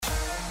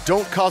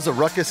Don't Cause a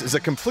Ruckus is a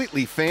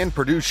completely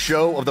fan-produced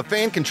show of the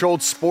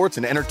fan-controlled sports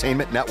and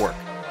entertainment network.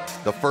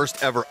 The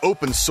first ever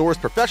open-source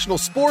professional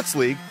sports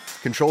league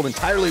controlled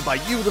entirely by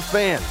you, the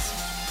fans.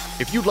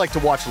 If you'd like to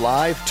watch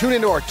live, tune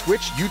into our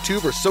Twitch,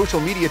 YouTube, or social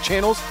media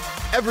channels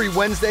every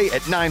Wednesday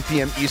at 9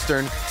 p.m.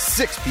 Eastern,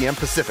 6 p.m.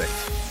 Pacific.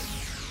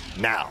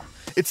 Now,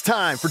 it's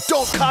time for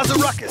Don't Cause a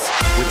Ruckus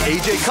with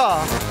AJ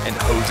Khas and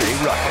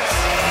Jose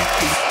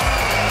Ruckus.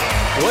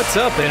 What's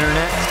up,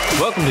 Internet?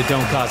 Welcome to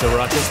Don't Cause a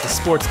Ruckus, the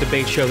sports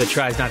debate show that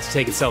tries not to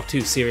take itself too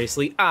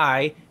seriously.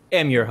 I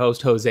am your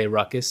host, Jose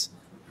Ruckus.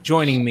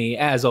 Joining me,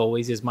 as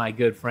always, is my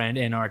good friend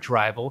and arch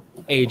rival,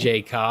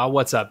 AJ Khas.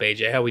 What's up,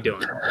 AJ? How we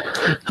doing?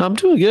 I'm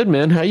doing good,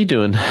 man. How you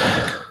doing?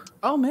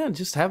 Oh, man,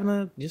 just having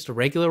a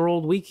regular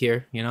old week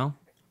here, you know?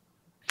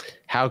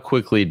 How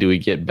quickly do we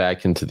get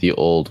back into the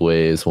old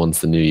ways once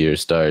the new year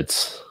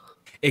starts?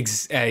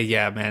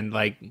 Yeah, man,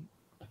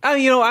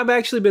 I've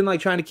actually been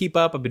trying to keep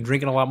up. I've been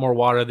drinking a lot more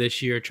water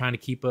this year, trying to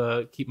keep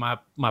my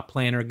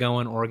planner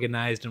going,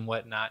 organized and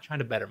whatnot, trying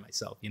to better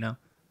myself, you know?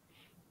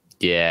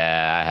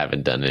 Yeah, I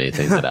haven't done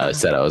anything that I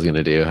said I was going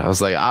to do. I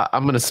was like,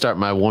 I'm going to start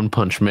my One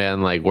Punch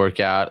Man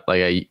workout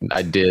like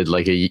I did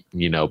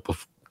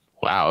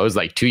wow, it was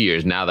 2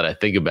 years now that I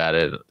think about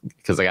it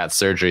because I got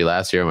surgery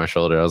last year on my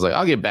shoulder. I was like,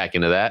 I'll get back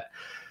into that.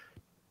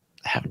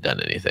 I haven't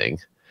done anything.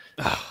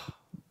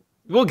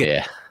 We'll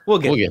get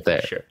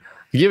there. Sure.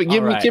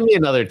 Give me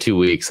another 2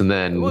 weeks, and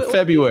then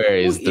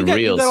February is the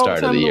real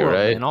start of the year,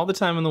 right? And all the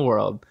time in the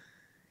world.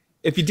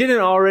 If you didn't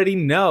already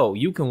know,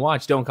 you can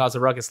watch Don't Cause a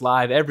Ruckus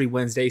live every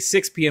Wednesday,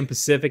 6 p.m.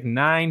 Pacific,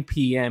 9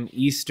 p.m.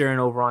 Eastern,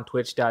 over on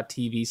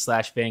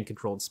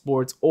twitch.tv/fan-controlled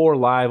sports, or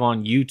live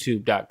on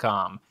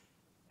youtube.com.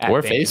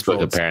 Or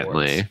Facebook,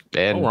 apparently.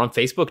 And we're on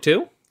Facebook,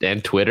 too?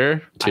 And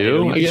Twitter,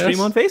 too, I guess. Stream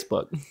on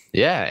Facebook.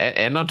 Yeah,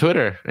 and on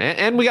Twitter.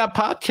 And we got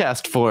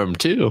podcast form,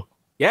 too.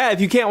 Yeah,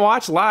 if you can't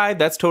watch live,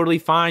 that's totally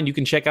fine. You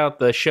can check out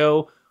the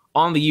show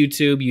on the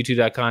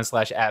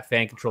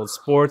youtube.com/@fan-controlled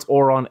sports,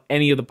 or on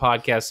any of the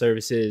podcast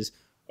services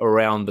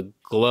around the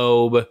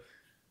globe.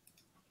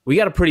 We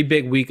got a pretty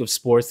big week of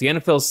sports. The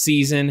NFL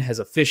season has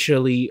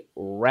officially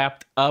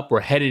wrapped up.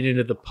 We're headed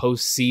into the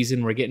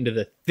postseason. We're getting to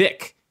the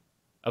thick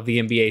of the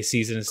NBA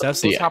season and stuff.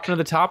 So let's hop into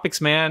the topics,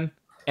 man.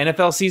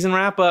 NFL season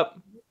wrap up.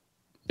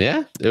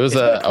 Yeah, it was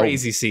a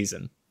crazy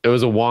season. It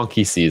was a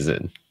wonky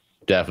season,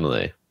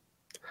 definitely.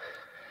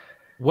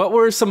 What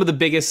were some of the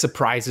biggest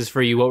surprises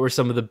for you? What were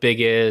some of the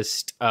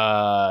biggest,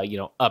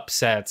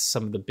 upsets?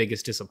 Some of the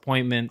biggest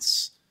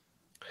disappointments?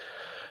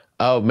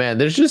 Oh man,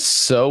 there's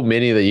just so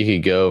many that you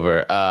could go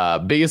over.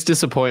 Biggest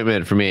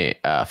disappointment for me,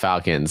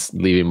 Falcons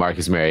leaving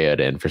Marcus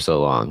Mariota in for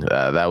so long.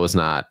 That was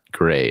not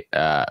great.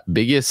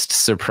 Biggest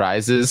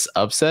surprises,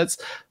 upsets,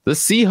 the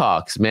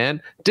Seahawks.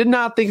 Man, did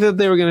not think that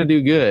they were going to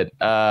do good.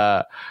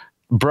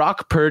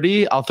 Brock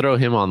Purdy, I'll throw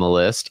him on the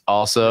list.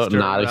 Also,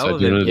 not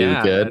expecting him to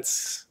do good.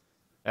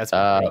 That's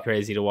pretty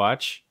crazy to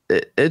watch.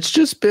 It's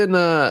just been,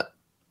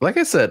 like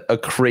I said, a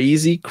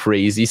crazy,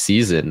 crazy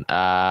season.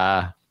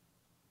 I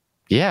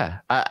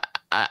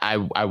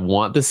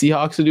want the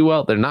Seahawks to do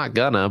well. They're not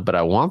gonna, but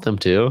I want them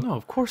to. No,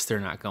 of course they're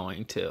not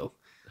going to.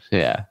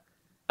 Yeah.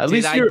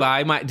 Did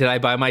I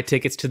buy my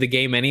tickets to the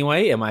game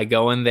anyway? Am I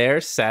going there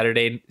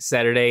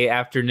Saturday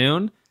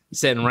afternoon,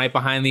 sitting right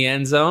behind the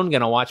end zone,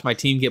 gonna watch my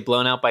team get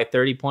blown out by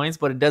 30 points?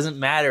 But it doesn't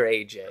matter,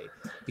 AJ,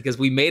 because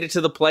we made it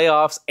to the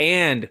playoffs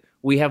and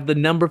we have the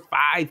number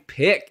 5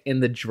 pick in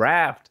the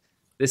draft.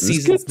 This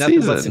season's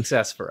nothing but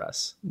success for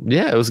us.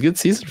 Yeah, it was a good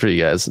season for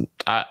you guys.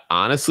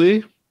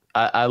 Honestly,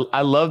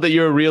 I love that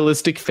you're a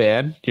realistic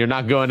fan. You're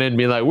not going in and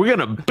being like, we're going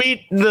to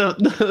beat the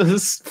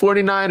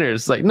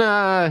 49ers. Like,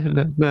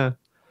 nah.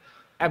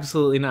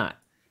 Absolutely not.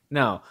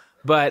 No.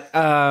 But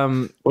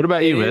what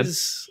about you, man?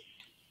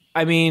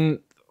 I mean,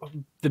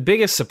 the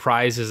biggest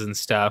surprises and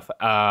stuff,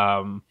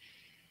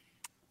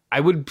 I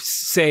would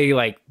say,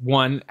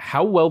 one,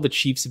 how well the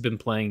Chiefs have been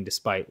playing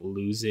despite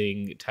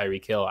losing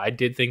Tyreek Hill. I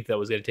did think that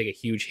was going to take a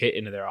huge hit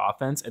into their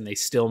offense, and they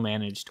still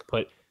managed to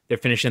they're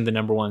finishing the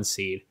number 1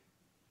 seed.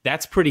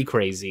 That's pretty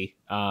crazy.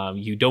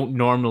 You don't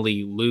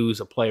normally lose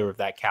a player of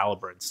that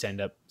caliber and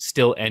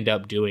still end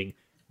up doing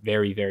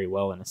very, very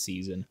well in a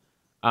season.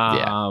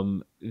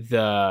 I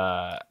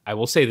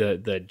will say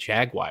the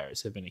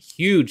Jaguars have been a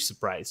huge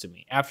surprise to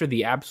me after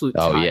the absolute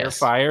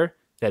fire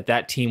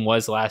that team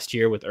was last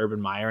year with Urban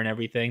Meyer and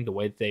everything. The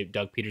way that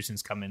Doug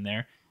Peterson's come in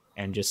there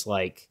and just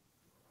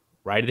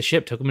righted the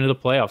ship, took them into the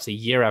playoffs a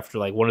year after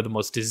one of the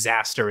most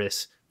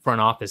disastrous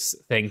front office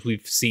things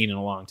we've seen in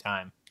a long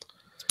time.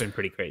 It's been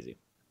pretty crazy.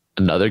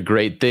 Another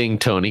great thing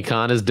Tony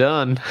Khan has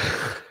done.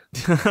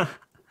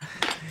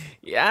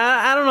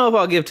 Yeah, I don't know if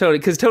I'll give Tony,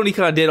 because Tony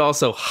Khan did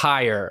also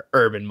hire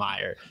Urban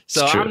Meyer.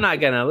 So I'm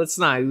not gonna let's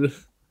not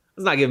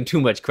give him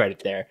too much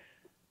credit there.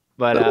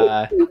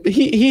 But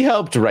he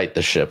helped right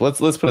the ship. Let's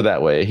put it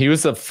that way. He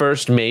was the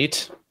first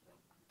mate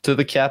to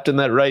the captain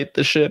that right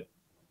the ship.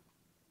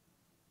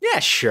 Yeah,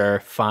 sure,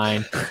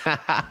 fine.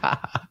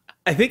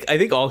 I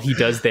think all he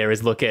does there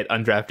is look at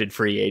undrafted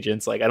free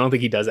agents. Like, I don't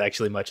think he does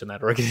actually much in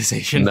that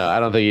organization. No, I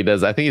don't think he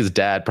does. I think his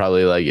dad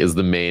probably like is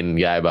the main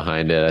guy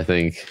behind it. I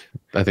think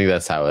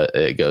that's how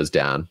it goes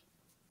down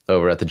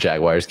over at the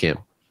Jaguars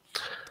camp.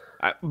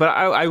 But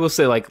I will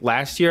say, like,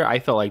 last year, I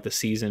felt like the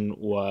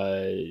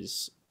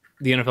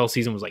NFL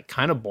season was like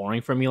kind of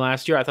boring for me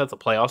last year. I thought the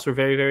playoffs were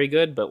very, very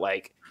good, but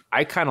like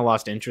I kind of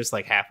lost interest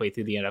like halfway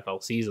through the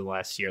NFL season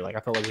last year. Like I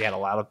felt like we had a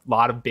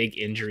lot of big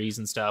injuries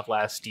and stuff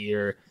last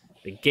year.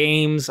 The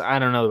games, I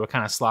don't know, they were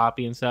kind of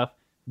sloppy and stuff.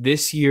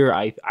 This year,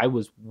 I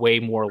was way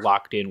more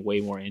locked in,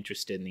 way more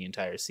interested in the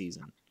entire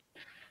season.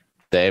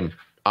 Same.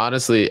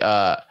 Honestly,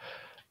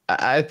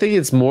 I think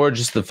it's more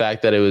just the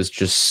fact that it was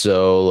just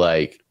so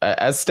like,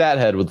 as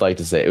Stathead would like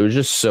to say, it was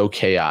just so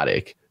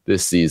chaotic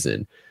this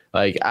season.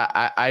 Like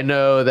I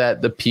know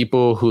that the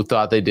people who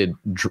thought they did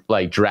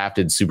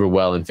drafted super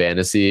well in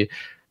fantasy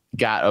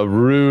got a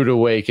rude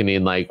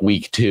awakening like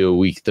week 2,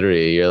 week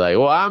 3. You're like,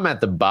 well, I'm at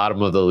the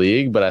bottom of the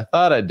league, but I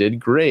thought I did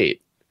great.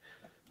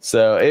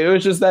 So it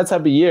was just that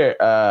type of year.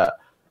 I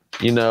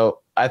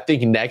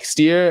think next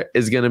year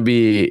is going to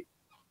be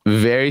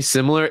very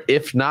similar,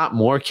 if not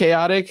more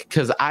chaotic,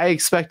 because I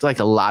expect like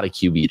a lot of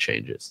QB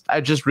changes.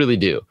 I just really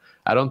do.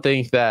 I don't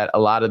think that a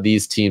lot of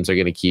these teams are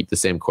going to keep the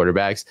same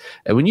quarterbacks.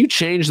 And when you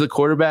change the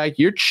quarterback,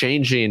 you're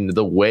changing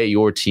the way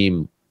your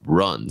team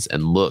runs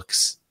and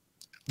looks.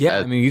 Yeah,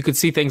 I mean, you could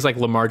see things like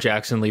Lamar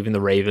Jackson leaving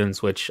the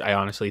Ravens, which I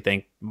honestly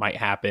think might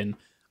happen.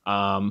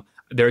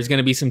 There's going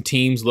to be some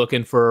teams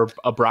looking for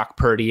a Brock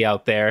Purdy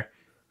out there.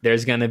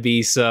 There's going to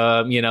be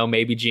some,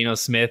 maybe Geno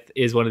Smith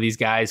is one of these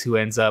guys who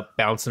ends up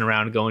bouncing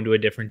around, going to a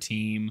different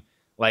team.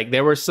 Like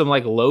there were some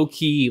like low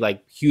key,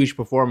 like huge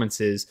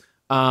performances.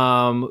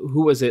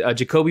 Who was it?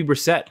 Jacoby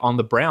Brissett on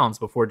the Browns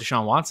before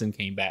Deshaun Watson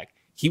came back.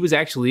 He was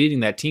actually leading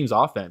that team's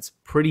offense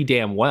pretty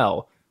damn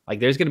well. Like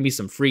there's going to be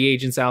some free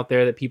agents out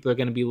there that people are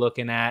going to be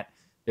looking at.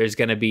 There's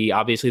going to be,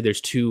 obviously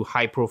there's 2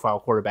 high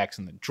profile quarterbacks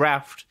in the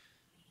draft.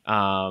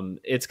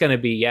 It's going to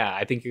be,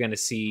 I think you're going to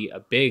see a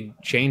big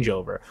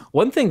changeover.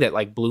 One thing that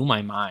like blew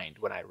my mind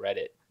when I read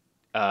it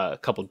a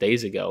couple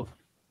days ago,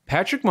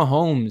 Patrick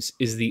Mahomes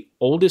is the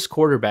oldest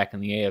quarterback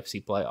in the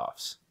AFC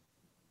playoffs.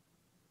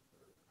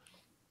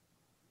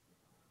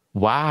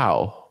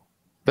 Wow.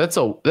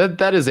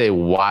 That is a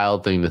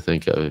wild thing to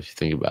think of if you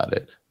think about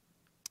it.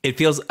 It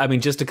feels, I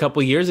mean, just a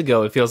couple years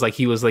ago, it feels like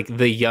he was like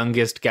the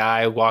youngest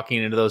guy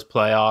walking into those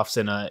playoffs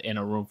in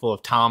a room full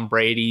of Tom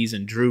Brady's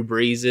and Drew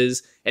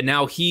Breeses, and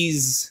now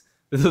he's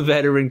the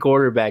veteran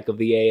quarterback of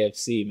the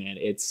AFC. Man,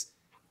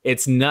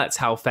 it's nuts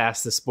how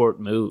fast the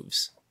sport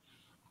moves.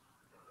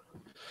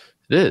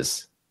 It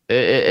is.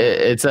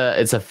 It's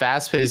a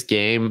fast-paced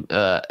game.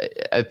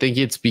 I think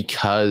it's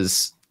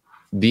because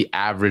the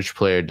average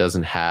player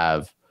doesn't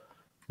have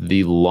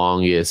the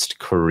longest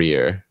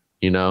career,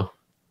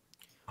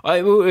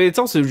 It's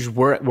also just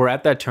we're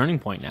at that turning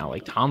point now.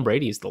 Like Tom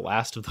Brady is the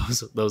last of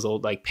those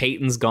old, like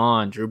Peyton's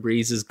gone, Drew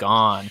Brees is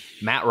gone,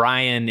 Matt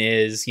Ryan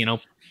is,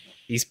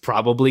 he's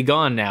probably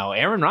gone now.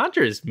 Aaron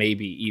Rodgers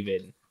maybe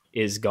even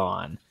is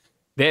gone.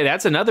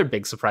 That's another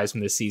big surprise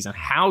from this season.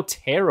 How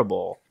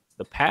terrible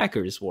the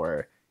Packers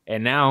were,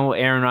 and now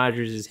Aaron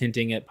Rodgers is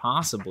hinting at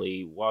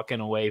possibly walking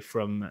away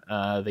from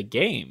the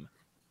game.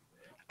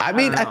 I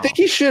mean, I think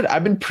he should.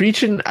 I've been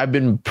preaching. I've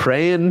been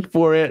praying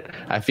for it.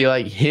 I feel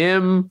like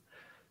him.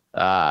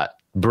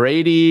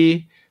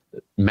 Brady,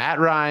 Matt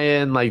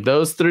Ryan, like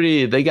those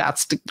 3, they got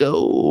to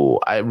go.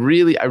 I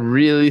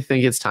really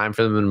think it's time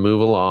for them to move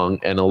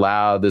along and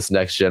allow this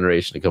next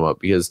generation to come up,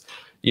 because,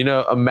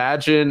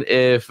 imagine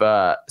if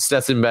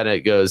Stetson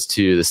Bennett goes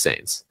to the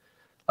Saints.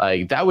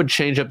 Like that would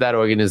change up that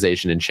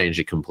organization and change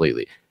it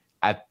completely.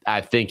 I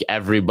think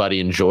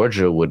everybody in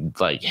Georgia would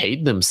like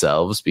hate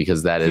themselves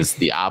because that is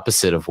the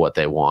opposite of what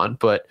they want.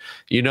 But,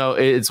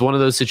 it's one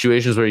of those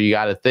situations where you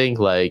got to think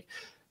like,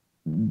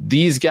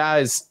 these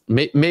guys,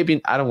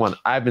 maybe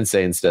I've been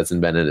saying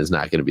Stetson Bennett is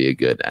not going to be a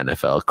good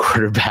NFL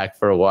quarterback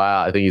for a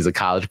while. I think he's a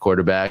college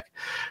quarterback,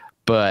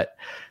 but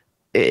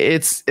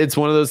it's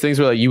one of those things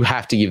where like, you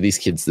have to give these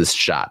kids this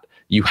shot.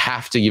 You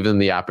have to give them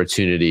the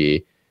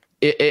opportunity.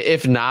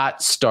 If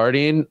not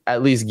starting,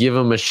 at least give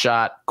them a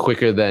shot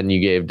quicker than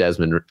you gave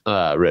Desmond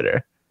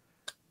Ridder.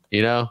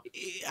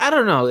 I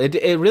don't know.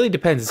 It really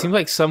depends. It seems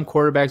like some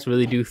quarterbacks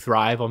really do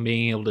thrive on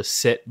being able to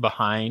sit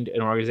behind an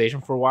organization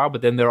for a while,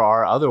 but then there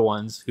are other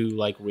ones who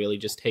like really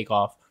just take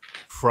off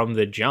from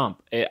the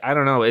jump. I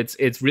don't know.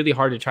 It's really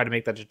hard to try to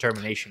make that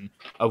determination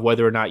of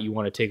whether or not you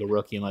want to take a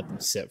rookie and let them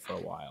sit for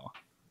a while.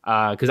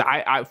 Because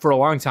I for a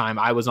long time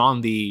I was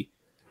on the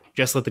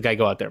just let the guy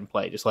go out there and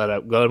play. Just let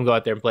him go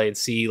out there and play and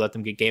see. Let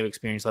them get game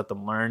experience. Let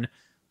them learn.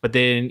 But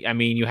then I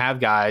mean, you have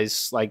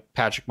guys like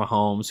Patrick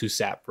Mahomes who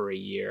sat for a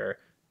year.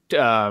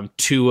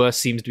 Tua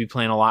seems to be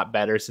playing a lot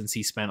better since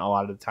he spent a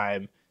lot of the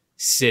time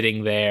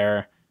sitting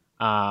there.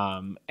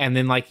 And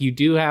then like you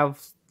do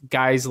have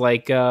guys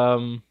like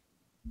I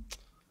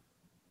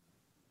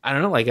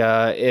don't know, like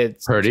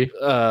it's Purdy.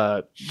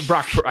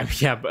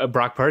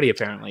 Brock Purdy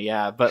apparently,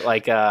 yeah. But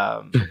like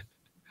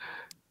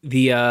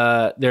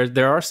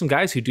there are some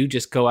guys who do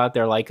just go out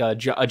there like a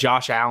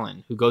Josh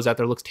Allen, who goes out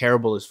there, looks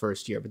terrible his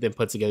first year, but then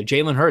puts together.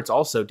 Jalen Hurts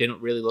also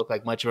didn't really look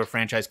like much of a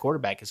franchise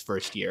quarterback his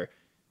first year,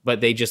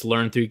 but they just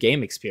learned through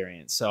game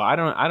experience. So I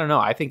don't know.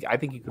 I think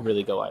you could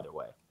really go either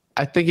way.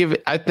 I think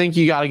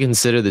you got to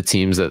consider the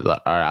teams that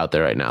are out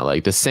there right now.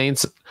 Like the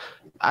Saints,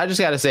 I just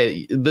got to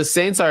say the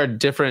Saints are a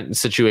different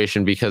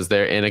situation because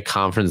they're in a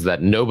conference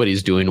that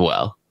nobody's doing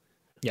well.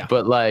 Yeah.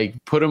 But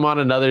like put them on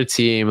another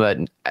team that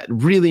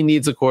really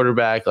needs a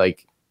quarterback,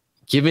 like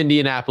give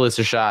Indianapolis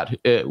a shot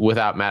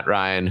without Matt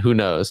Ryan, who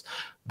knows?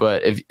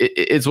 But if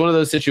it's one of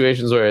those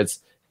situations where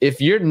if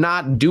you're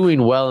not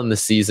doing well in the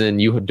season,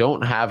 you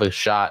don't have a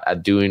shot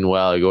at doing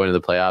well or going to the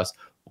playoffs.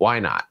 Why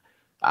not?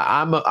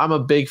 I'm a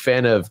big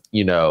fan of,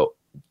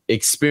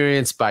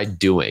 experience by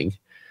doing.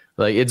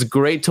 Like it's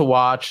great to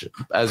watch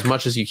as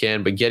much as you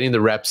can, but getting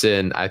the reps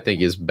in, I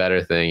think, is a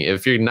better thing.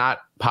 If you're not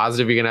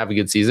positive you're going to have a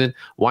good season,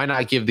 why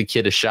not give the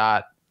kid a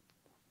shot?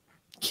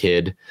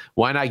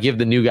 Why not give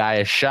the new guy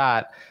a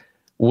shot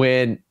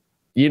when,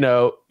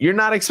 you're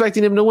not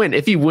expecting him to win?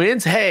 If he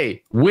wins,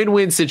 hey,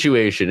 win-win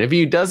situation. If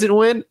he doesn't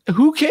win,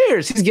 who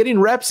cares? He's getting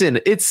reps in.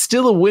 It's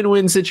still a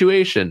win-win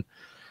situation.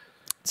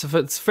 It's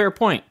a fair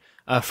point.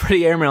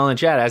 Freddie Airmail in the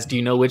chat asks, do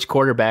you know which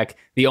quarterback,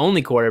 the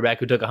only quarterback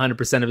who took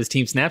 100% of his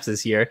team snaps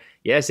this year?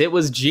 Yes, it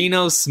was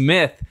Geno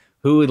Smith,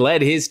 who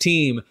led his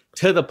team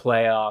to the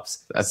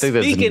playoffs. I think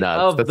that's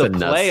nuts. That's a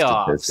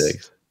nuts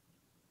statistic.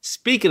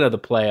 Speaking of the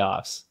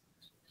playoffs,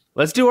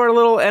 let's do our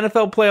little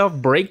NFL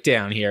playoff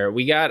breakdown here.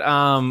 We got,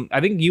 I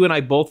think you and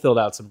I both filled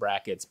out some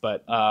brackets,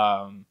 but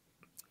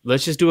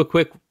let's just do a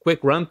quick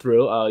run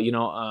through.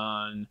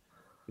 On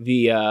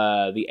the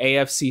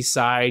AFC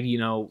side,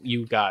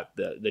 you got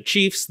the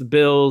Chiefs, the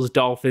Bills,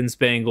 Dolphins,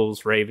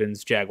 Bengals,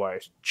 Ravens,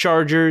 Jaguars,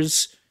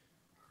 Chargers.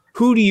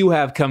 Who do you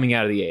have coming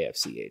out of the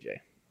AFC, AJ?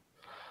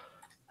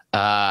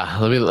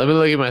 Let me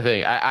look at my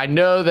thing. I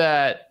know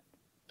that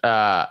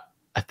I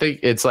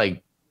think it's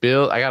like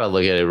Bill. I gotta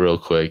look at it real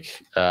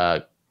quick.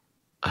 I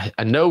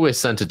know we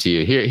sent it to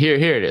you. Here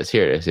it is.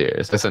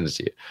 I sent it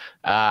to you.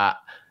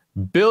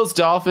 Bills,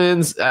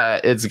 Dolphins,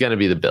 it's going to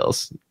be the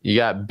Bills. You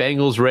got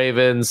Bengals,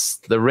 Ravens.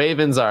 The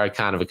Ravens are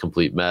kind of a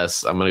complete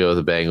mess. I'm going to go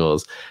with the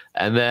Bengals.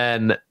 And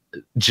then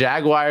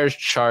Jaguars,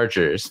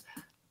 Chargers.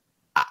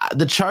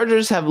 The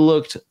Chargers have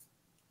looked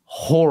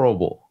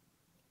horrible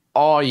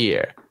all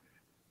year,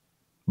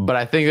 but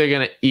I think they're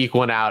going to eke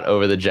one out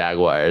over the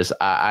Jaguars.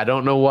 I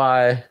don't know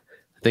why. I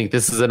think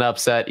this is an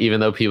upset,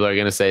 even though people are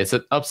going to say it's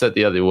an upset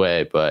the other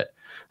way, but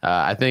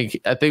I think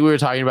we were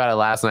talking about it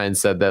last night and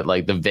said that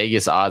like the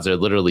Vegas odds are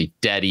literally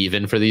dead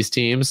even for these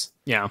teams.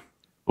 Yeah,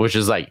 which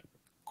is like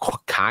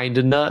kind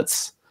of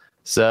nuts.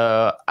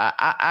 So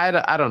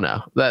I don't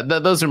know.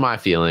 Those are my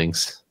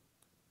feelings.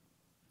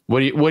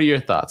 What are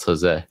your thoughts,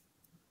 Jose?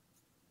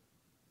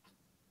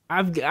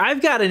 I've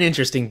got an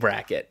interesting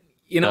bracket.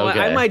 Okay.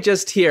 I might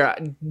just here,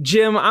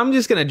 Jim. I'm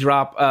just gonna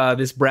drop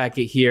this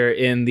bracket here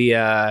in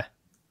the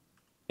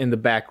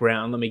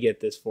background. Let me get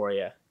this for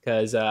you.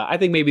 Because I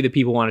think maybe the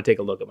people want to take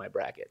a look at my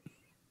bracket.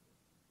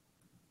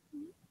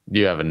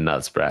 You have a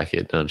nuts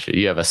bracket, don't you?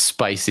 You have a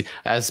spicy,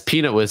 as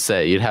Peanut would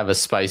say, you'd have a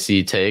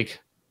spicy take.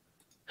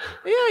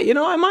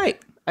 Yeah, I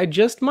might. I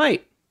just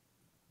might.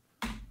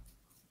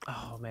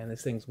 Oh man,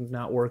 this thing's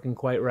not working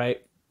quite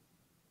right.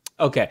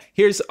 Okay,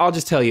 I'll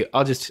just tell you.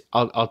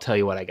 I'll tell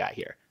you what I got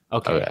here.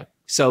 Okay.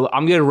 So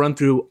I'm gonna run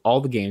through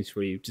all the games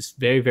for you, just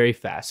very, very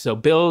fast. So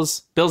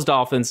Bills,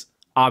 Dolphins.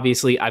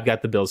 Obviously, I've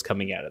got the Bills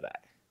coming out of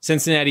that.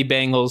 Cincinnati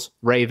Bengals,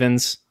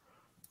 Ravens.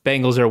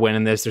 Bengals are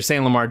winning this. They're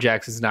saying Lamar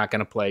Jackson's not going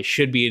to play.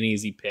 Should be an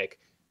easy pick.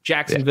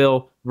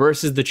 Jacksonville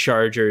versus the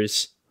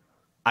Chargers.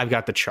 I've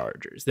got the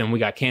Chargers. Then we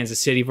got Kansas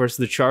City versus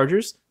the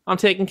Chargers. I'm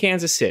taking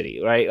Kansas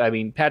City, right? I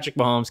mean, Patrick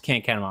Mahomes,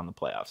 can't count him on the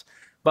playoffs.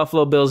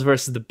 Buffalo Bills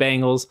versus the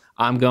Bengals.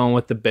 I'm going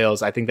with the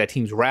Bills. I think that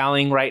team's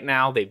rallying right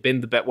now. They've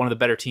been one of the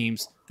better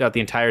teams throughout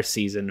the entire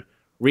season.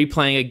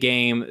 Replaying a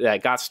game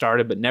that got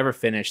started but never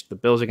finished. The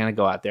Bills are going to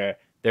go out there.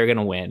 They're going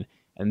to win.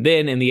 And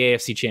then in the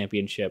AFC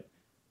Championship,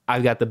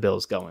 I've got the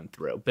Bills going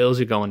through. Bills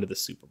are going to the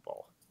Super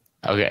Bowl.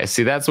 Okay,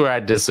 see, that's where I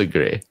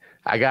disagree.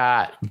 I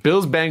got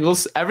Bills,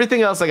 Bengals.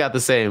 Everything else I got the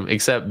same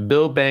except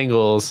Bill,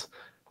 Bengals.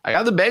 I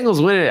got the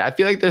Bengals winning it. I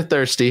feel like they're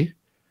thirsty.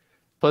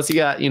 Plus, you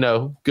got,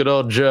 good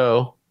old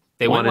Joe.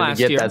 They won last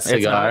year. That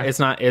cigar. It's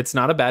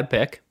not a bad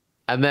pick.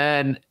 And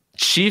then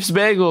Chiefs,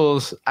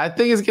 Bengals. I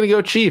think it's going to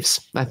go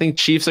Chiefs. I think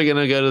Chiefs are going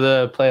to go to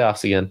the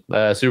playoffs again.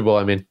 Super Bowl,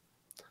 I mean.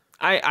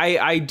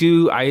 I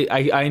do.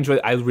 I enjoy.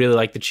 I really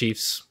like the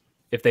Chiefs.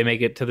 If they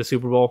make it to the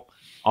Super Bowl,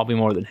 I'll be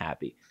more than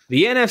happy.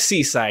 The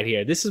NFC side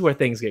here, this is where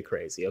things get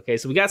crazy. Okay,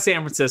 so we got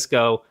San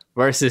Francisco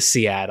versus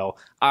Seattle.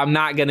 I'm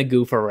not gonna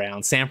goof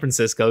around. San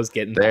Francisco's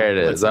getting there. It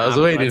is. I was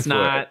waiting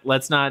for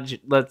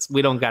it.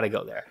 We don't got to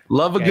go there.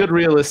 Love a good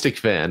realistic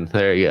fan.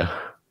 There you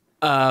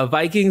go.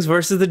 Vikings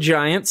versus the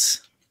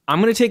Giants. I'm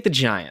gonna take the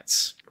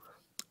Giants.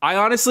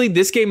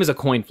 This game is a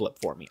coin flip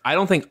for me. I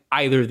don't think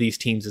either of these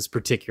teams is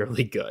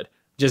particularly good.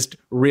 Just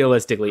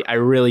realistically, I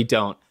really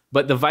don't.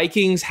 But the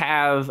Vikings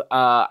have,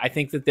 I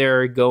think that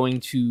they're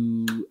going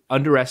to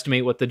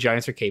underestimate what the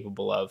Giants are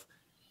capable of.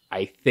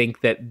 I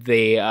think that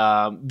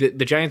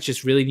the Giants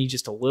just really need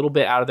just a little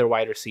bit out of their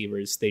wide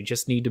receivers. They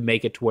just need to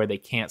make it to where they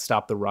can't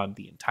stop the run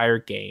the entire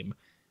game.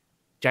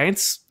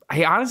 Giants, I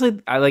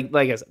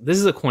like I said, this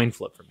is a coin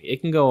flip for me. It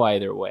can go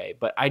either way,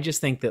 but I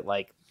just think that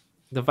like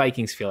the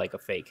Vikings feel like a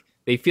fake.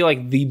 They feel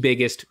like the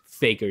biggest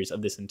fakers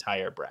of this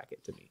entire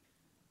bracket to me.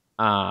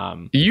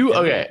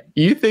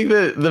 You think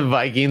that the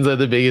Vikings are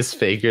the biggest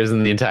fakers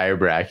in the entire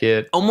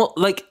bracket?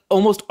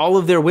 Almost all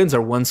of their wins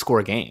are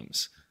 1-score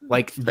games.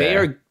 Like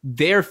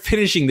they're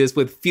finishing this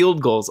with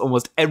field goals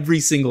almost every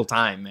single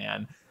time,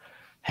 man.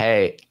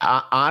 Hey,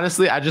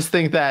 honestly, I just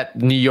think that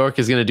New York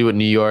is going to do what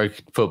New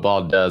York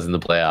football does in the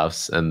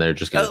playoffs, and they're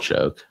just going to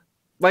choke.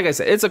 Like I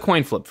said, it's a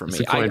coin flip for me.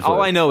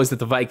 All I know is that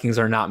the Vikings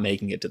are not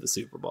making it to the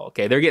Super Bowl.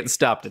 Okay, they're getting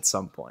stopped at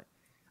some point.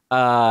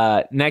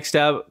 Next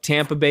up,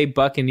 Tampa Bay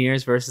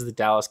Buccaneers versus the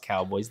Dallas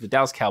Cowboys. The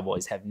Dallas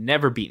Cowboys have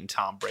never beaten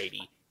Tom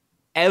Brady,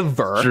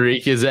 ever.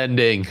 Streak is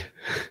ending.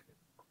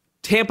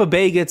 Tampa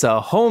Bay gets a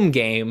home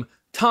game.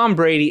 Tom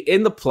Brady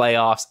in the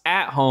playoffs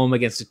at home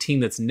against a team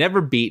that's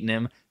never beaten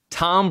him.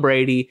 Tom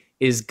Brady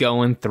is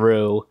going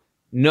through,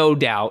 no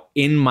doubt,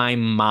 in my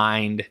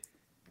mind.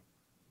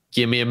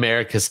 Give me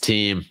America's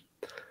team.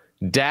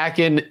 Dak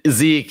and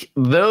Zeke,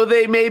 though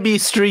they may be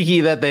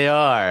streaky that they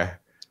are,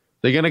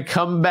 they're going to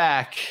come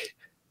back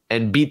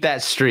and beat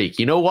that streak.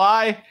 You know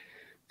why?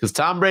 Because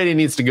Tom Brady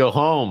needs to go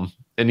home,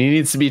 and he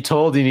needs to be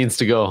told he needs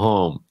to go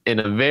home in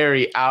a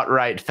very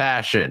outright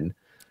fashion.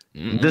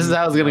 This is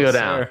how it's going to go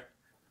down.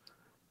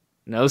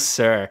 No,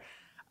 sir.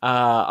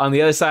 On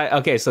the other side,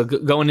 okay, so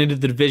going into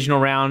the divisional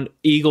round,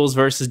 Eagles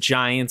versus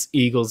Giants.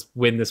 Eagles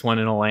win this one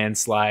in a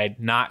landslide.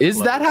 Is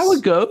that how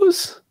it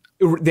goes?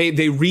 They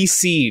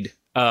reseed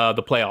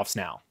the playoffs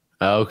now.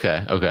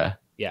 Okay.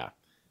 Yeah.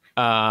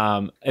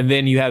 And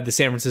then you have the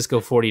San Francisco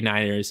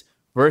 49ers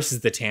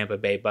versus the Tampa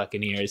Bay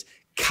Buccaneers.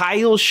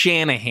 Kyle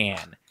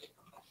Shanahan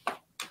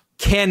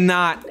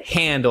cannot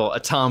handle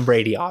a Tom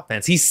Brady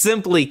offense. He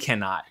simply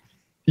cannot.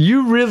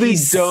 You really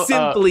don't.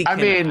 Simply I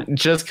mean,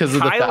 just because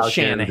of the Falcons.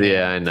 Shanahan,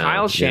 yeah, I know.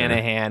 Kyle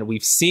Shanahan,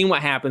 we've seen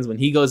what happens when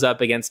he goes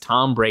up against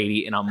Tom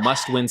Brady in a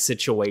must-win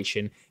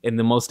situation in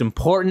the most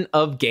important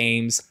of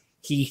games.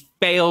 He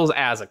fails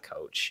as a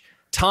coach.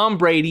 Tom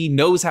Brady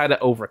knows how to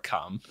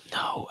overcome.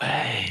 No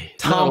way.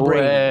 Tom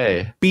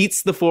Brady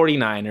beats the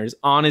 49ers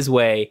on his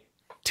way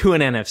to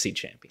an NFC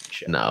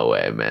championship. No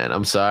way, man.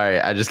 I'm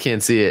sorry. I just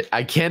can't see it.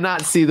 I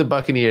cannot see the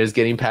Buccaneers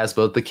getting past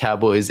both the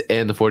Cowboys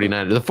and the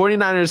 49ers. The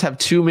 49ers have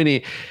too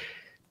many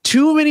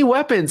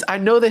weapons. I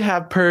know they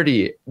have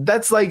Purdy.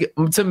 That's like,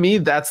 to me,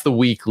 that's the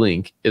weak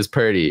link is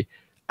Purdy.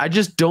 I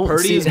just don't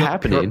see it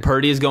happening.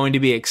 Purdy is going to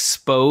be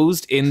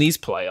exposed in these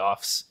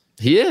playoffs.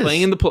 He is.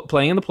 Playing in the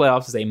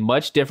playoffs is a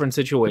much different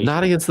situation.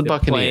 Not against the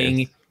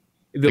Buccaneers.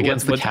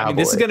 Against the Cowboys. I mean,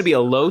 this is going to be a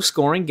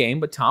low-scoring game,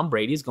 but Tom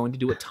Brady is going to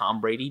do what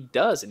Tom Brady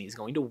does, and he's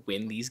going to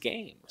win these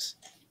games.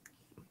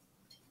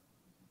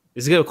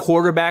 This is a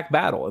quarterback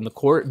battle, and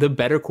the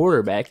better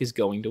quarterback is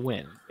going to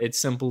win. It's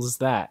simple as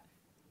that.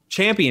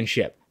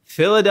 Championship,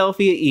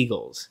 Philadelphia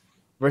Eagles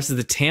versus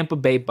the Tampa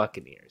Bay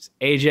Buccaneers.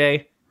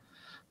 AJ?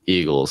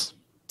 Eagles.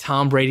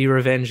 Tom Brady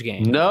revenge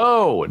game.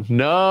 No. Dude,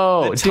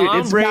 it's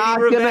not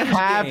going to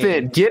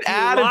happen. Get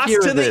out of here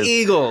with this. Lost to the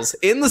Eagles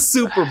in the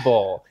Super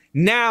Bowl.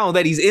 Now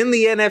that he's in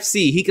the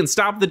NFC, he can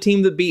stop the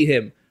team that beat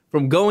him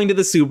from going to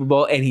the Super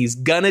Bowl, and he's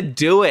gonna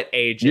do it,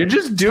 AJ. You're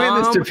just doing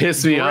this to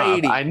piss me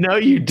off. I know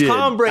you did.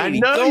 Tom Brady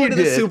going to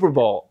the Super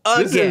Bowl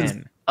again. This is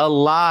a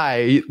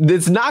lie.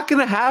 It's not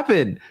gonna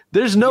happen.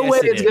 There's no way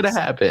it's gonna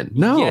happen.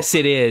 No. Yes,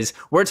 it is.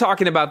 We're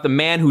talking about the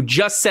man who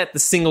just set the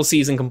single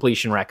season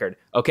completion record.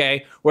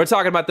 Okay, we're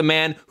talking about the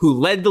man who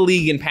led the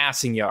league in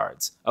passing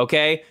yards.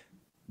 Okay,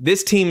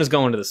 this team is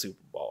going to the Super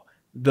Bowl.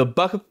 The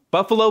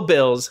Buffalo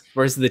Bills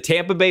versus the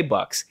Tampa Bay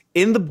Bucks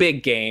in the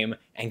big game,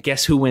 and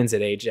guess who wins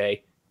it,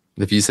 AJ?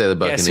 If you say the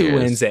Buccaneers, guess who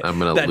wins it? I'm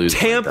going to lose. The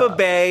Tampa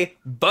Bay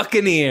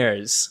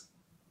Buccaneers.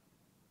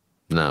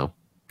 No,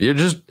 you're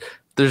just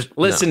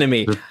listen to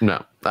me.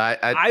 No, I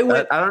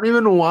don't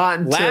even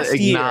want to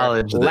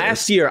acknowledge this.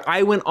 Last year,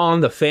 I went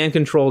on the Fan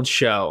Controlled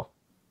show,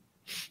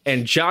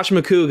 and Josh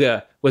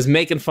McCouga was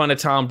making fun of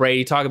Tom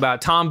Brady, talking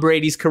about Tom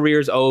Brady's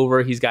career's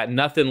over. He's got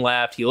nothing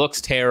left. He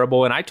looks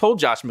terrible. And I told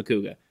Josh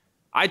McCouga,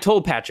 I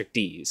told Patrick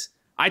Dees,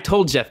 I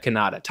told Jeff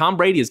Kanata, Tom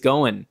Brady is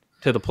going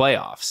to the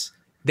playoffs.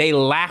 They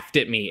laughed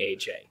at me,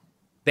 AJ.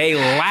 They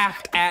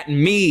laughed at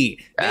me.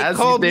 They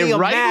called me a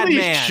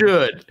madman.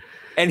 Should.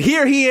 And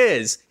here he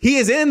is. He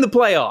is in the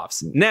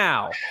playoffs.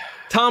 Now,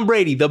 Tom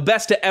Brady, the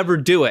best to ever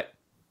do it.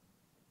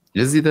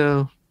 Is he,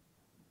 though?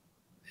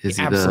 He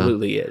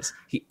absolutely is.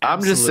 He absolutely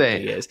I'm just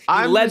saying. Is.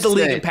 He led the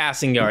league in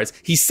passing yards.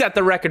 He set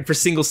the record for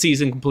single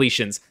season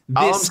completions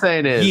all I'm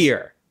saying is,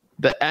 year.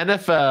 The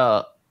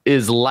NFL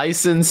is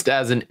licensed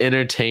as an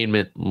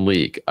entertainment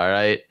league, all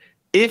right?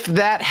 If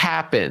that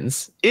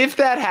happens, if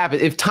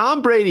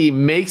Tom Brady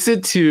makes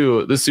it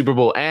to the Super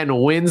Bowl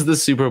and wins the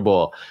Super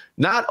Bowl,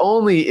 not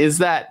only is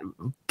that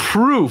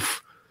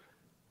proof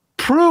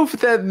proof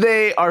that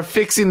they are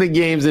fixing the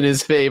games in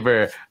his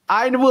favor.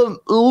 I will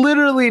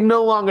literally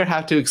no longer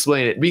have to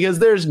explain it because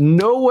there's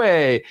no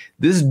way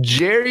this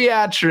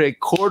geriatric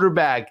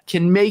quarterback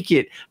can make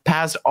it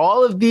past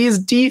all of these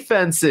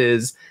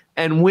defenses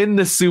and win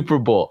the Super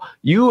Bowl.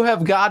 You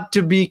have got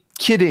to be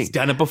kidding. He's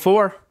done it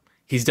before.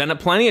 He's done it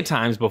plenty of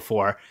times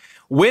before.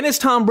 When is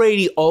Tom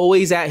Brady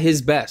always at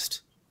his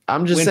best?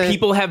 I'm just saying. When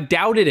people have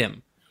doubted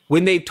him.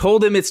 When they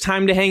told him it's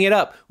time to hang it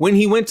up. When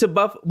he went to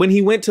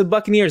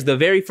Buccaneers the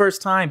very first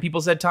time,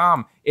 people said,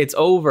 Tom, it's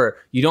over.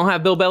 You don't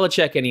have Bill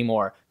Belichick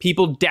anymore.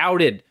 People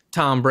doubted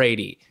Tom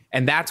Brady.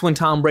 And that's when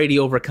Tom Brady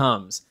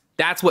overcomes.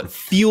 That's what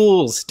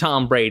fuels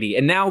Tom Brady.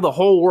 And now the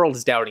whole world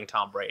is doubting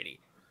Tom Brady.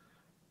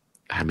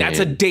 I mean, that's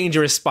a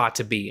dangerous spot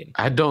to be in.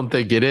 I don't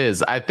think it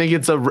is. I think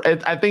it's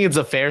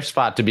a fair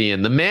spot to be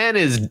in. The man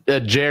is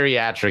a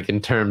geriatric in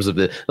terms of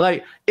the,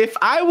 like, if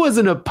I was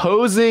an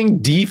opposing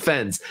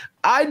defense,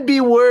 I'd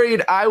be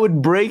worried I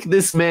would break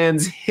this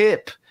man's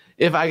hip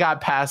if I got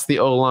past the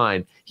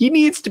O-line. He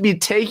needs to be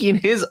taking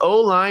his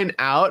O-line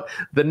out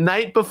the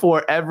night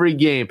before every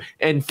game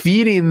and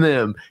feeding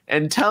them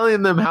and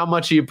telling them how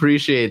much he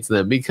appreciates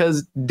them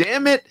because,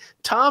 damn it,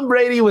 Tom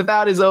Brady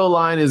without his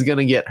O-line is going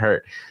to get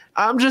hurt.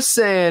 I'm just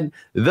saying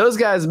those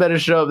guys better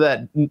show up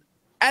that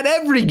at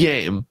every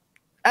game.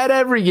 At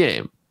every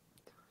game.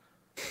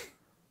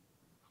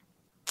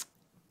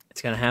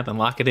 It's going to happen.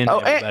 Lock it in. Oh,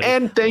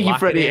 and thank you,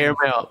 Freddie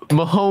Airmail.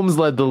 Mahomes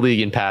led the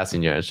league in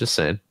passing yards. Just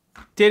saying.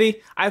 Did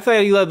he? I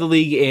thought he led the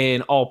league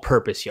in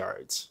all-purpose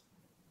yards.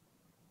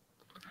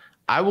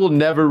 I will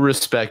never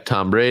respect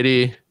Tom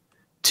Brady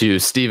to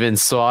Steven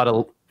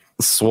Swatelli.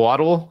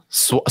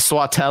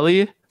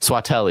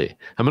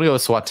 I'm going to go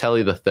with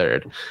Swatelli the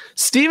Third.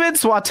 Steven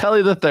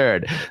Swatelli the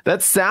Third.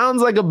 That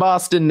sounds like a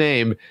Boston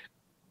name.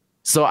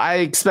 So I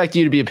expect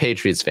you to be a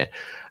Patriots fan.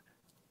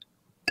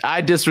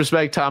 I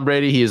disrespect Tom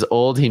Brady. He is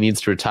old. He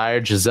needs to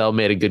retire. Giselle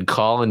made a good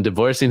call in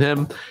divorcing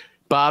him.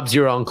 Bob's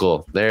your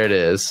uncle. There it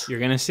is. You're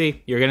going to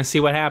see. You're going to see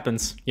what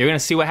happens. You're going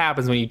to see what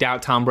happens when you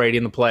doubt Tom Brady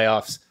in the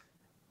playoffs.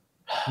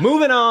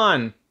 Moving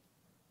on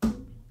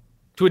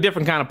to a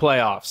different kind of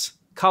playoffs.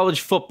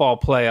 College football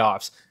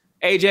playoffs.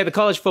 AJ, the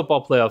college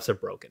football playoffs are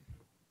broken.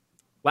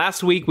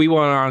 Last week we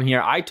went on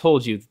here. I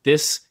told you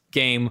this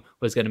game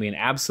was going to be an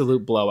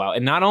absolute blowout.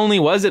 And not only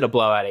was it a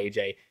blowout,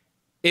 AJ,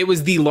 it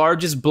was the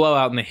largest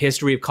blowout in the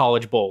history of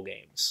college bowl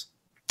games.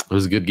 It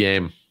was a good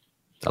game.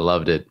 I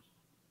loved it.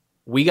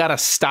 We got to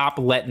stop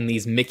letting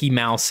these Mickey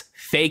Mouse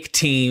fake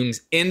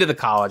teams into the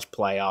college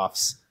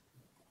playoffs.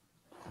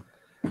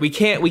 We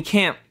can't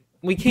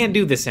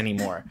do this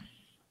anymore.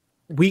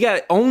 We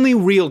got only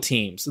real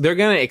teams. They're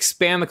going to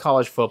expand the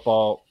college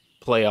football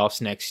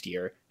playoffs next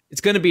year.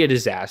 It's going to be a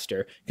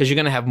disaster because you're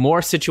going to have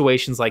more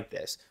situations like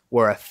this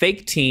where a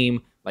fake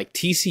team like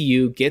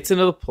TCU gets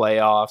into the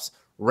playoffs,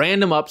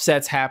 random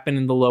upsets happen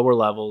in the lower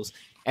levels,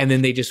 and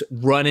then they just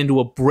run into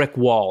a brick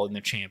wall in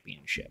the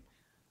championship.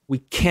 We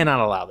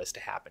cannot allow this to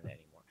happen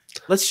anymore.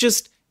 Let's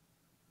just,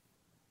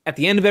 at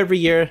the end of every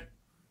year,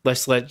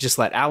 let's let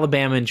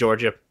Alabama and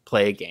Georgia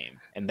play a game,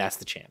 and that's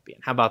the champion.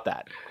 How about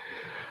that?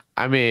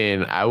 I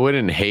mean, I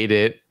wouldn't hate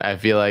it. I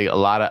feel like a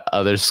lot of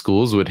other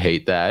schools would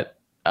hate that.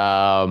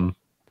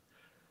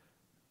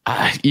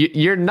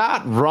 You're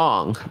not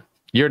wrong.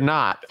 You're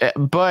not.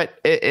 But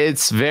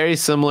it's very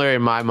similar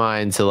in my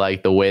mind to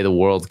like the way the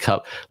World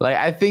Cup. Like,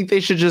 I think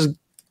they should just,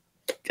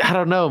 I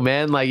don't know,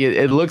 man. Like,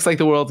 it looks like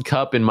the World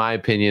Cup, in my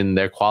opinion,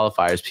 their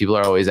qualifiers. People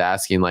are always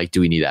asking, like,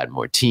 do we need to add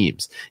more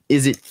teams?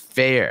 Is it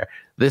fair?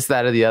 This,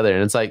 that, or the other.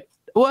 And it's like,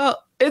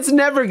 well, it's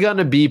never going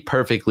to be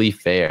perfectly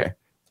fair.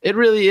 It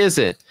really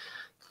isn't.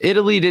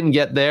 Italy didn't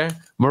get there.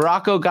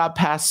 Morocco got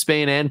past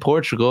Spain and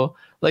Portugal.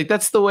 Like,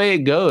 that's the way it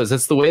goes.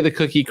 That's the way the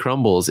cookie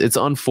crumbles. It's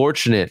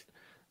unfortunate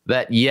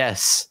that,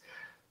 yes,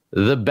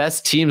 the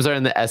best teams are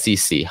in the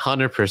SEC,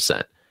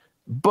 100%.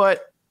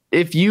 But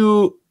if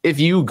you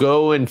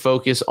go and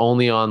focus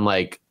only on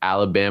like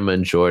Alabama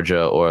and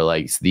Georgia or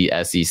like the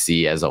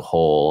SEC as a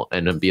whole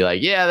and be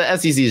like, yeah, the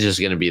SEC is just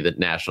going to be the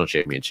national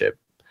championship,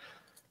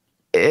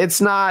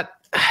 it's not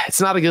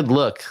a good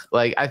look.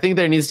 Like, I think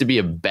there needs to be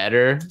a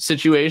better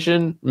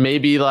situation,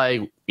 maybe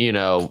like,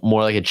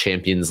 more like a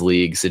Champions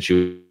League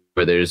situation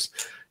where there's,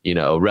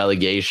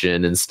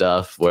 relegation and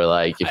stuff, where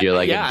like if you're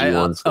like a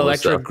G1 school,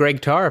 Electric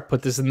Greg Tarr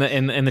put this in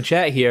the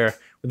chat here.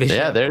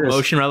 There's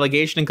promotion,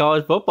 relegation in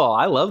college football.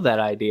 I love that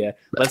idea.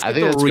 Let's get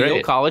the real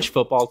great college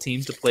football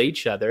teams to play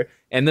each other,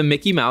 and the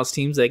Mickey Mouse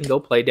teams, they can go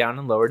play down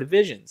in lower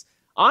divisions.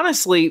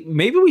 Honestly,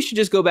 maybe we should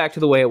just go back to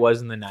the way it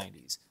was in the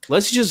 90s.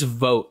 Let's just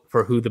vote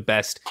for who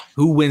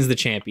wins the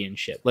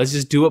championship. Let's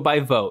just do it by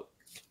vote.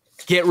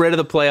 Get rid of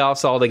the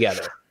playoffs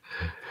altogether.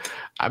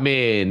 I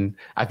mean,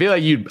 I feel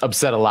like you'd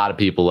upset a lot of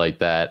people like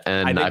that.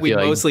 And I think we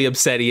mostly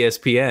upset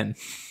ESPN.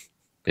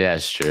 Yeah,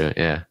 it's true.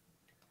 Yeah.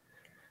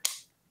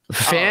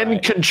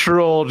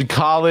 Fan-controlled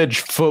college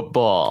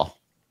football.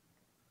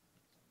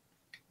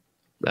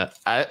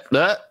 I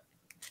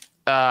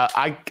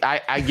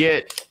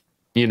get,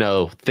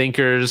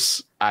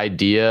 thinkers'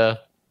 idea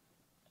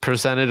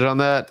percentage on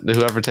that.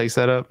 Whoever takes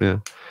that up, yeah.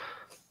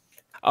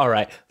 All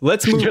right,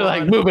 let's move You're on.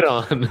 like, move it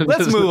on.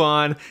 Let's move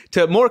on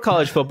to more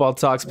college football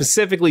talk.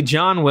 Specifically,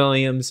 John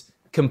Williams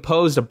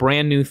composed a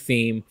brand new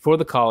theme for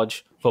the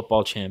college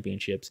football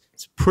championships.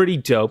 It's pretty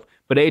dope.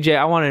 But AJ,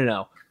 I want to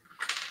know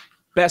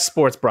best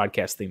sports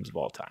broadcast themes of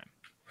all time.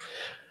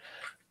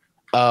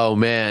 Oh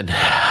man,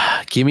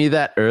 give me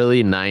that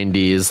early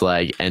 '90s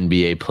like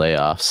NBA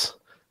playoffs.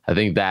 I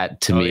think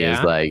that to me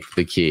is like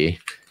the key.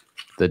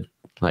 The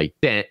like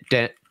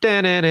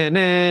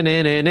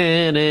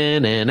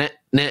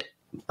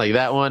like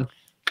that one.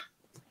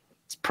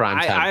 It's prime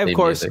time. I of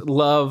course music.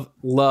 love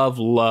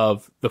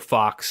the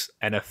Fox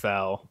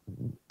NFL.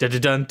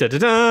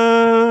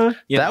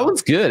 That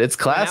one's good. It's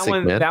classic,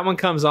 man. That one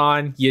comes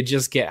on, you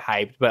just get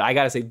hyped. But I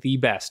gotta say, the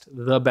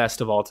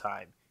best of all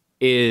time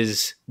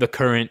is the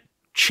current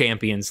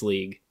Champions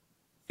League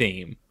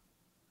theme.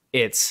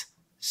 It's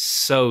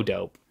so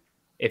dope.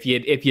 If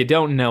you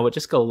don't know it,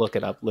 just go look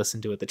it up,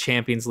 listen to it. The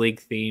Champions League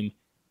theme,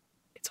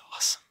 it's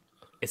awesome.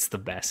 It's the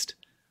best.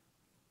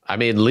 I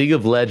mean, League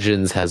of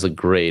Legends has a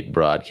great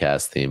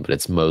broadcast theme, but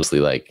it's mostly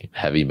like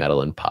heavy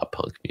metal and pop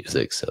punk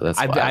music. So that's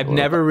why I've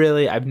never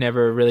really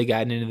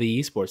gotten into the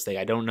esports thing.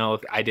 I don't know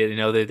if I didn't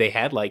know that they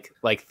had like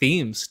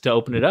themes to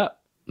open it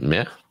up.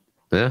 Yeah.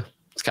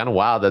 It's kind of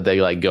wild that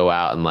they like go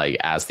out and like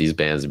ask these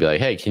bands to be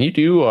like, "Hey, can you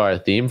do our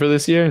theme for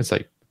this year?" It's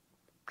like,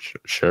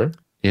 sure,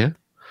 yeah.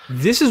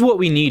 This is what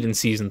we need in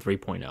season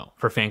 3.0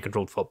 for fan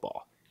controlled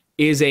football.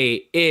 Is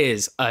a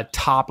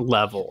top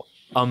level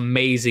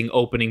amazing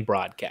opening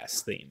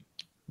broadcast theme.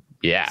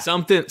 Yeah.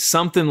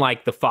 Something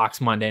like the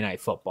Fox Monday Night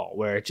Football,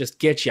 where it just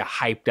gets you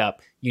hyped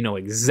up. You know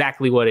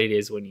exactly what it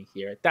is when you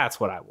hear it. That's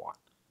what I want.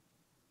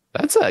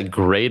 That's a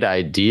great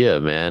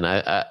idea, man.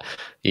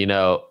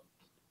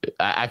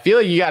 I feel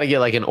like you got to get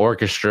like an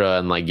orchestra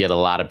and like get a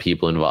lot of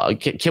people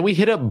involved. Can we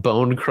hit up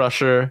Bone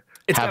Crusher?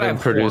 It's got to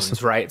have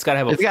horns, right? It's got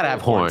to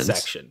have horn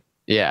section.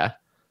 Yeah.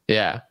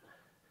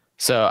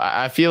 So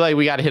I feel like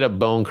we got to hit up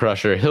Bone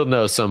Crusher. He'll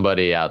know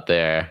somebody out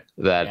there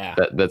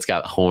that's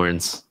got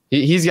horns.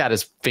 He's got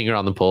his finger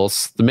on the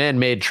pulse. The man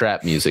made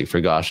trap music,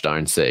 for gosh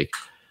darn sake.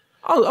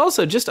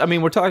 Also,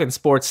 we're talking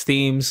sports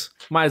themes.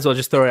 Might as well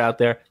just throw it out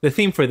there. The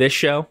theme for this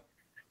show,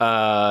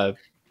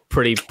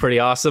 pretty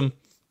awesome.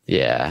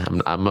 Yeah,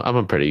 I'm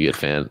a pretty good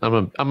fan.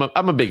 I'm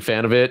a big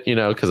fan of it,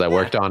 because I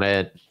worked on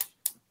it.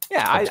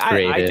 Yeah,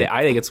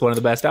 I think it's one of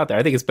the best out there.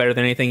 I think it's better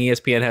than anything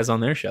ESPN has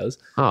on their shows.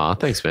 Oh,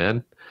 thanks,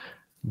 man.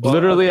 Well,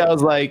 literally, okay. I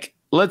was like,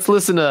 let's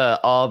listen to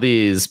all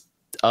these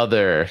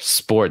other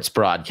sports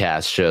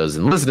broadcast shows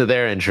and listen to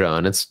their intro,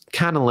 and it's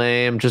kind of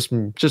lame, just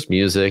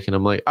music. And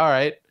I'm like, all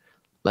right,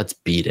 let's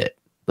beat it.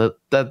 That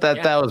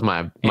was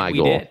my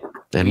goal.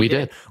 And we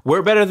did.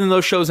 We're better than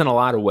those shows in a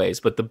lot of ways,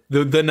 but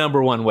the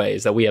number one way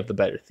is that we have the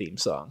better theme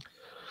song.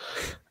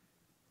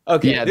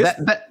 Okay. Yeah,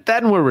 that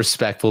and we're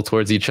respectful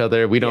towards each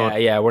other. We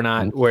don't. Yeah, we're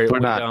not. We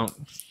don't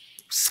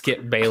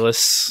Skip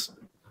Bayless,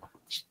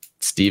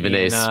 Stephen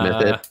A.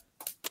 Smith.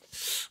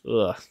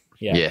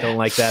 Don't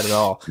like that at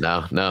all.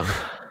 No.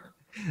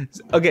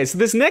 Okay, so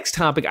this next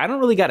topic, I don't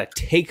really got a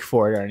take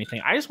for it or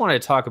anything. I just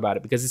wanted to talk about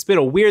it because it's been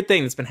a weird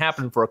thing that's been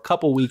happening for a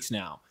couple weeks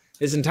now.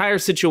 This entire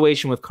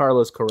situation with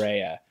Carlos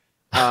Correa.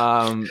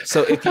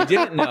 So if you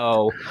didn't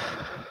know,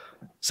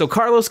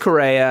 Carlos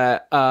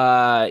Correa,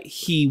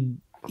 he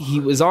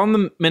was on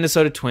the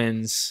Minnesota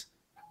Twins.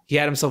 He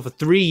had himself a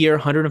 3-year,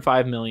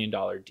 $105 million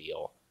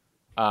deal.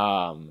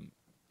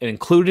 It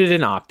included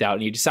an opt-out,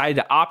 and he decided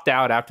to opt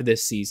out after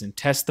this season,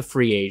 test the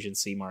free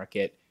agency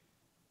market.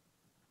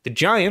 The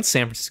Giants,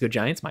 San Francisco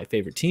Giants, my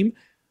favorite team,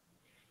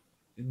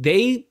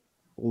 they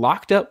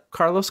locked up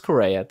Carlos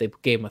Correa. They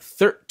gave him a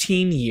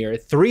 13-year,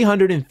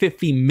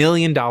 $350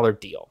 million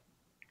deal.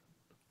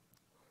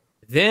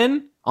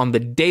 Then, on the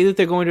day that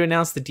they're going to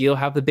announce the deal,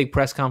 have the big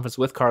press conference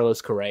with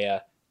Carlos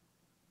Correa.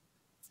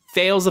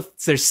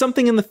 There's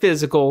something in the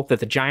physical that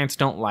the Giants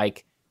don't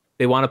like.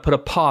 They want to put a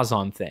pause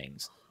on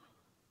things.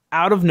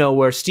 Out of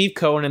nowhere, Steve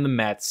Cohen and the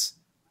Mets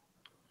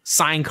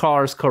signed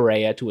Carlos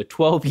Correa to a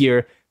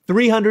 12-year,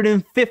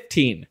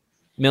 $315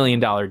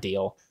 million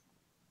deal.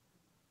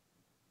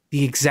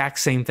 The exact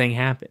same thing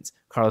happens.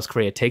 Carlos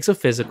Correa takes a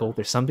physical.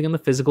 There's something in the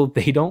physical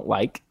they don't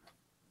like.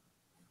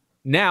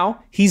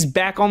 Now, he's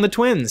back on the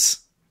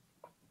Twins.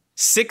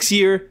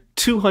 6-year,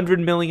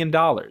 $200 million.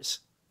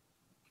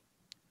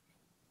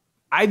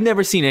 I've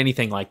never seen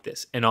anything like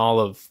this in all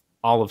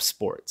of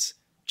sports.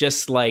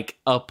 Just like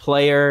a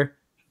player,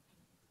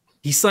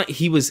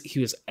 he was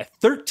a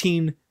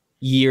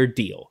 13-year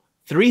deal,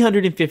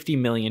 $350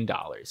 million,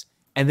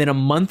 and then a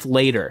month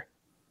later,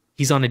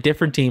 he's on a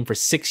different team for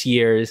 6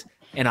 years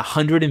and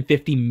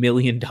 $150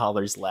 million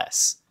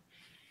less.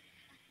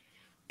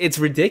 It's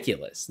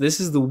ridiculous. This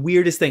is the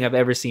weirdest thing I've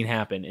ever seen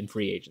happen in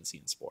free agency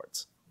in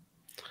sports.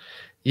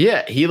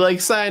 Yeah, he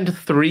signed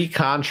 3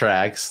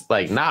 contracts,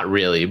 not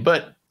really,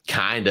 but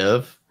kind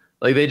of.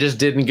 They just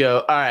didn't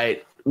go, all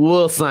right,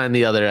 we'll sign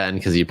the other end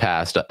because you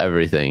passed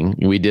everything.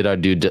 We did our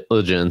due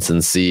diligence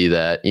and see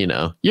that,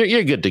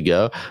 you're good to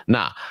go.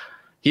 Nah,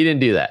 he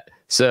didn't do that.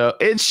 So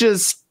it's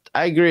just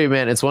I agree,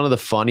 man. It's one of the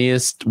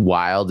funniest,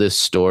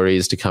 wildest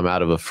stories to come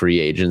out of a free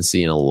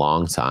agency in a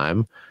long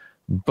time.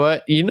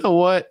 But you know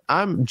what?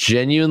 I'm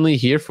genuinely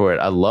here for it.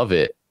 I love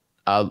it.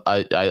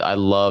 I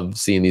love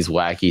seeing these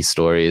wacky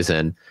stories,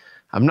 and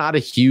I'm not a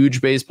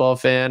huge baseball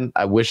fan.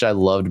 I wish I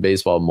loved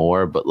baseball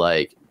more, but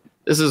like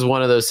this is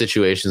one of those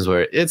situations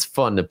where it's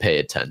fun to pay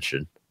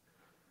attention.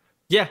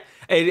 Yeah,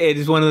 it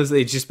is one of those.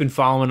 It's just been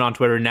following on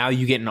Twitter. Now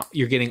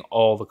you're getting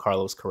all the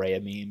Carlos Correa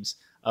memes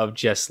of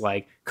just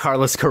like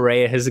Carlos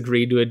Correa has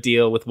agreed to a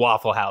deal with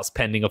Waffle House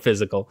pending a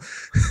physical.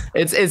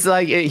 It's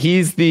like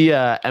he's the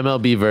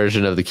MLB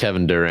version of the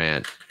Kevin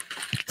Durant.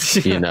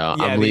 You know,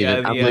 Yeah, I'm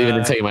leaving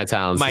and taking my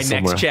talents. My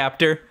somewhere. next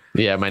chapter.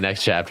 Yeah, my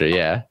next chapter.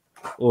 Yeah,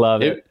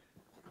 love it.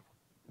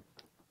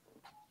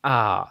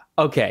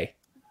 Okay.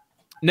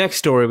 Next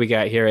story we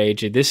got here,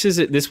 AJ.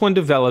 This one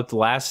developed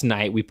last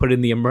night. We put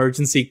in the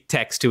emergency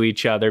text to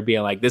each other,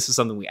 being like, "This is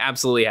something we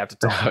absolutely have to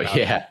talk about."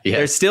 Yeah.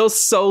 There's still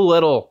so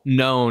little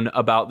known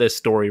about this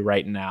story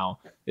right now.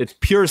 It's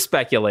pure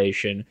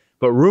speculation.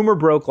 But rumor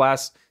broke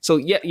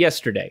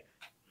yesterday.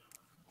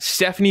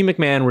 Stephanie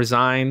McMahon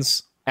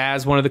resigns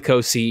as one of the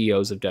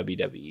co-CEOs of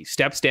WWE.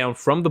 Steps down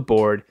from the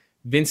board.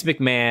 Vince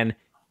McMahon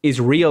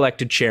is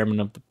reelected chairman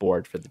of the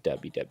board for the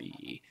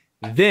WWE.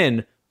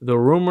 Then the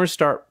rumors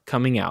start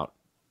coming out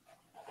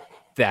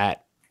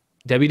that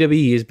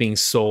WWE is being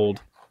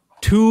sold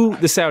to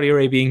the Saudi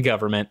Arabian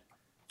government.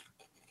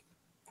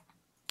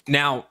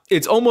 Now,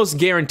 it's almost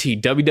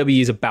guaranteed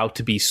WWE is about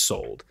to be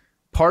sold.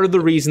 Part of the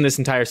reason this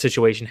entire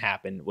situation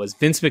happened was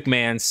Vince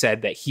McMahon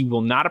said that he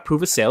will not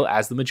approve a sale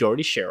as the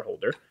majority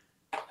shareholder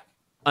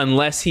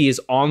unless he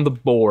is on the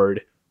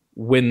board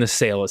when the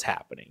sale is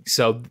happening.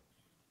 So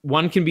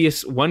one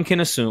can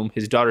assume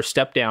his daughter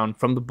stepped down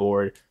from the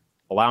board,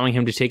 allowing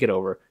him to take it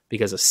over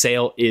because a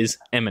sale is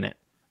imminent.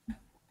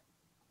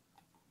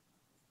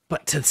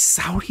 But to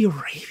Saudi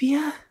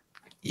Arabia?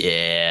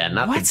 Yeah,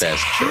 not What's the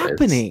best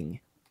happening?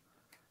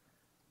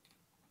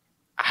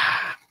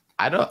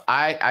 Choice.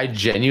 I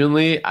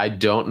genuinely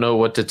don't know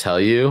what to tell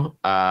you.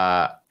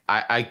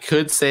 I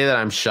could say that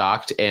I'm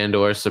shocked and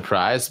or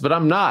surprised, but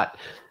I'm not.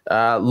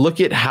 Look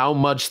at how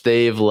much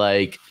they've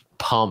like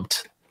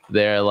pumped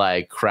their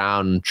like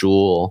crown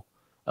jewel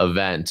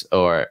event,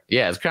 or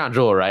it's crown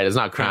jewel, right? It's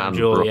not crown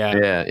jewel.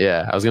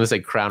 Yeah. I was gonna say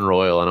Crown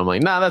Royal, and I'm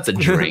like, nah, that's a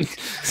drink.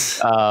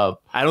 I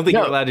don't think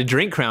you're allowed to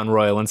drink Crown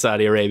Royal in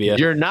Saudi Arabia.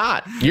 You're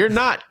not.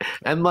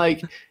 And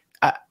like,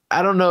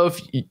 I don't know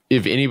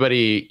if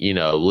anybody, you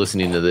know,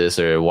 listening to this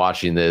or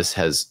watching this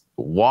has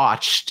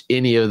watched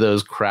any of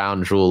those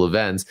crown jewel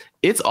events.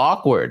 It's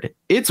awkward.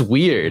 It's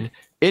weird.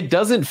 It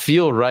doesn't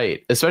feel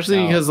right,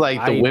 especially because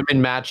like the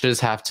women matches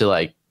have to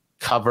like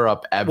cover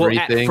up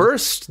everything. Well, at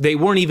first they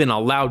weren't even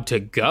allowed to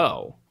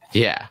go.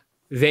 Yeah.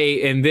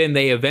 Then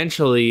they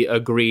eventually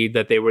agreed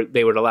that they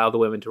would allow the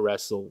women to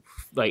wrestle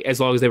like as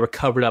long as they were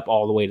covered up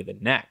all the way to the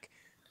neck.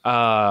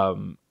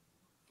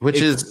 Which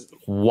is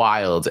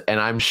wild, and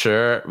I'm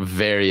sure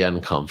very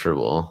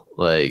uncomfortable.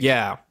 Like,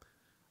 yeah.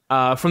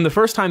 From the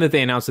first time that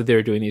they announced that they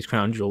were doing these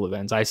crown jewel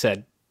events, I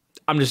said,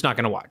 I'm just not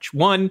going to watch.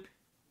 One,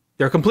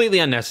 they're completely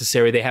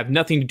unnecessary. They have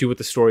nothing to do with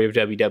the story of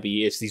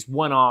WWE. It's these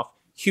one-off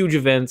huge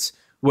events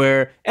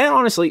where, and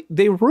honestly,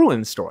 they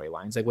ruin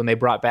storylines. Like when they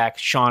brought back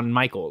Shawn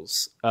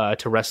Michaels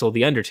to wrestle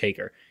The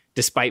Undertaker,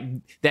 despite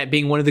that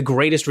being one of the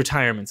greatest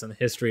retirements in the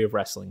history of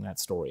wrestling, that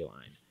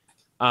storyline.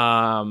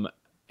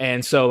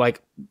 And so,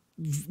 like,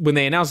 when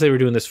they announced they were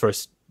doing this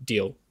first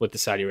deal with the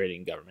Saudi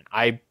Arabian government,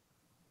 I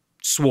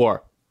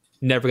swore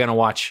never going to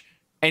watch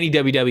any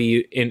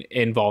WWE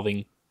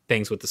involving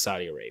things with the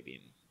Saudi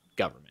Arabian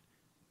government.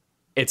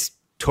 It's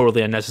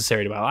totally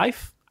unnecessary to my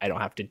life. I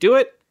don't have to do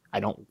it. I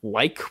don't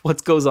like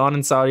what goes on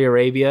in Saudi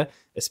Arabia,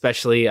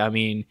 especially, I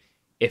mean,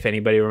 if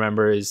anybody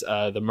remembers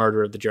the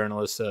murder of the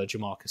journalist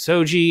Jamal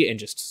Khashoggi and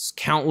just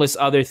countless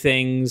other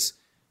things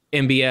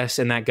MBS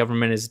and that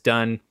government has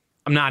done.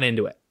 I'm not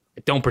into it.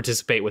 I don't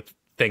participate with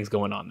things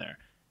going on there.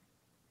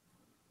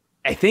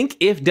 I think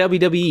if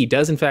WWE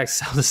does in fact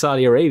sell to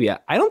Saudi Arabia,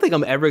 I don't think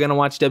I'm ever going to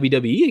watch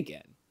WWE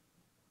again.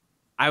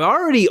 I've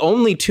already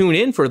only tuned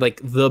in for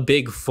like the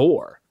big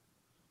four.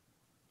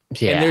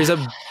 Yeah.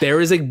 And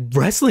there is a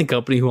wrestling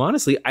company who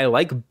honestly I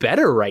like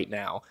better right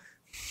now.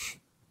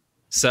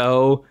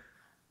 So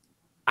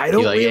I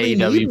don't really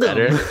AEW need them.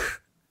 Better.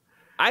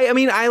 I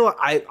mean,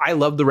 I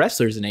love the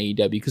wrestlers in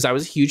AEW because I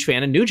was a huge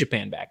fan of New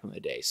Japan back in the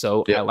day.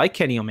 So I like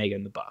Kenny Omega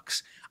and the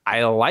Bucks.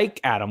 I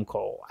like Adam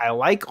Cole. I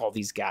like all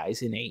these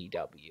guys in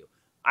AEW.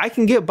 I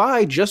can get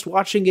by just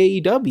watching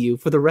AEW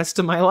for the rest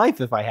of my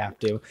life if I have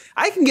to.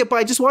 I can get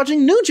by just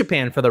watching New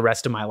Japan for the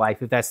rest of my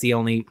life if that's the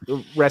only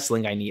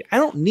wrestling I need. I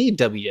don't need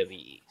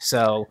WWE.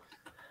 So,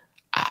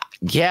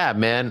 yeah,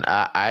 man,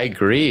 I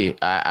agree.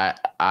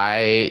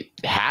 I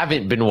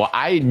haven't been.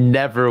 I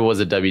never was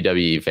a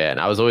WWE fan.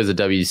 I was always a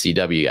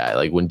WCW guy.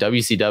 Like when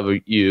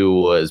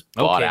WCW was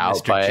bought out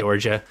Mr. by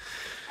Georgia.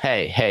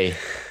 Hey.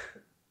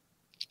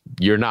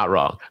 You're not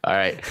wrong. All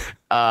right.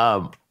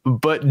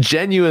 But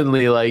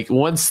genuinely, like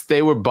once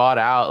they were bought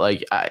out,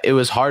 like it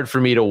was hard for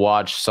me to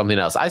watch something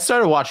else. I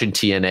started watching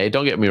TNA.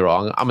 Don't get me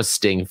wrong. I'm a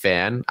Sting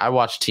fan. I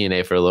watched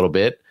TNA for a little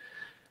bit,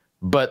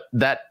 but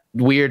that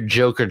weird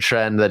Joker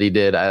trend that he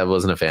did, I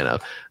wasn't a fan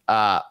of.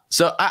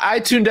 So I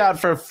tuned out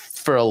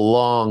for a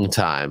long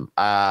time.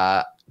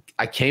 I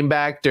came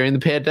back during the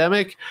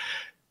pandemic.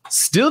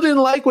 Still didn't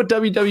like what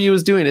WWE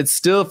was doing. It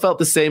still felt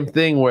the same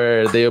thing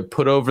where they would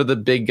put over the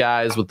big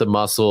guys with the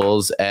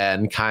muscles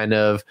and kind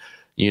of,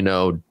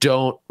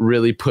 don't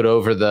really put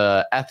over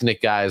the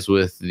ethnic guys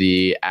with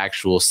the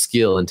actual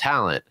skill and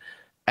talent.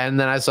 And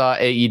then I saw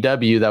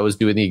AEW that was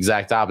doing the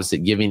exact opposite,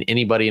 giving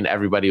anybody and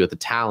everybody with the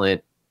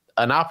talent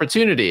an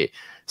opportunity.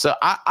 So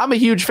I'm a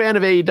huge fan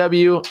of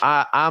AEW.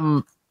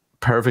 I'm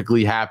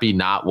perfectly happy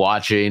not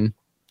watching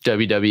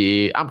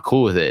WWE. I'm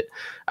cool with it.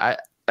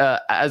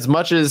 As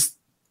much as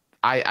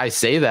I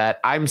say that,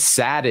 I'm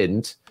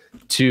saddened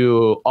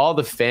to all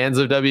the fans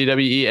of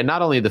WWE, and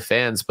not only the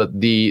fans, but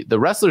the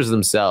wrestlers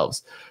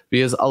themselves,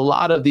 because a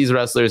lot of these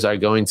wrestlers are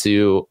going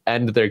to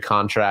end their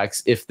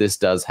contracts if this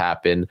does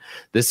happen.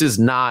 This is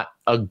not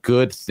a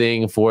good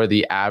thing for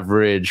the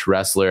average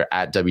wrestler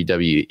at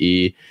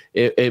WWE.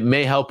 It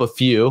may help a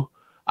few.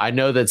 I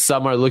know that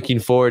some are looking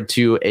forward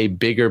to a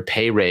bigger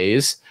pay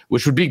raise,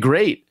 which would be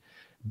great,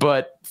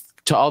 but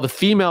to all the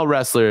female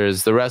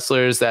wrestlers, the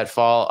wrestlers that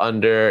fall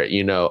under,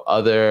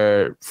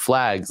 other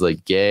flags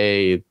like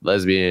gay,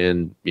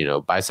 lesbian,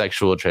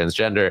 bisexual,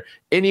 transgender,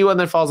 anyone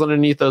that falls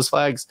underneath those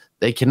flags,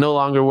 they can no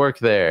longer work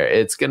there.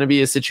 It's going to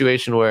be a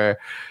situation where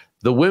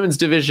the women's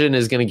division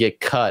is going to get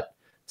cut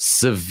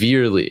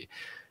severely.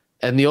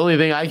 And the only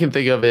thing I can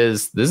think of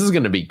is this is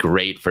going to be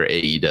great for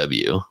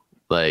AEW.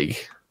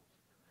 Like,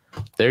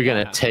 they're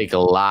going to take a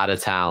lot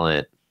of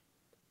talent.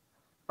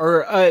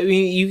 Or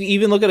you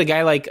even look at a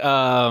guy like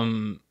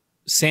Sami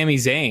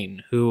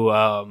Zayn, who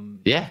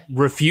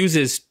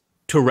refuses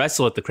to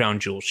wrestle at the Crown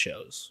Jewel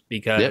shows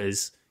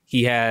because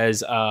he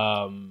has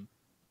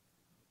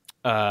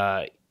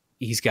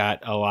he's got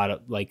a lot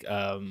of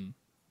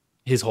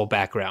his whole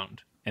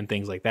background and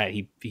things like that.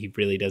 He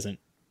really doesn't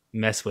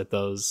mess with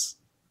those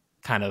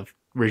kind of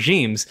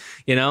regimes,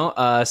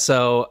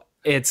 so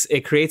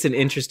it creates an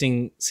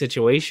interesting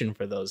situation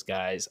for those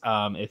guys.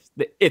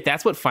 If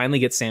that's what finally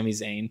gets Sami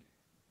Zayn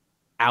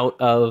out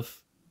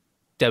of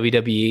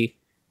WWE,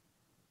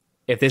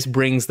 if this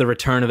brings the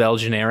return of El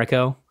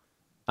Generico,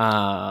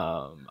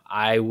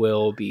 I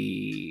will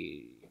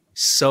be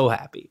so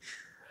happy.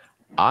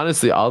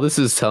 Honestly, all this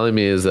is telling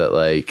me is that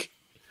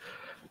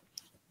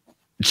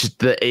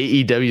the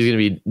AEW is going to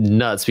be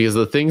nuts, because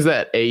the things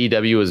that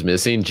AEW was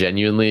missing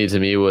genuinely to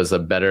me was a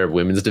better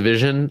women's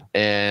division.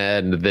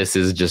 And this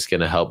is just going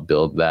to help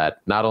build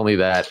that. Not only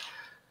that,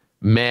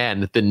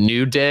 man, the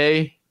New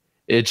Day,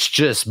 it's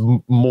just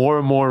more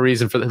and more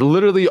reason for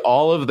literally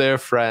all of their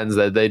friends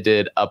that they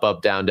did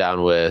up, down,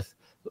 down with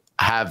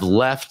have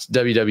left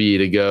WWE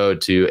to go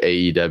to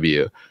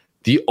AEW.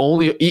 The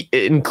only,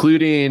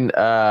 including,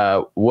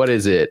 what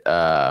is it?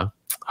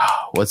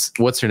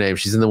 What's her name?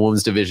 She's in the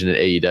women's division at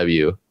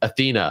AEW.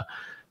 Athena.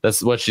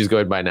 That's what she's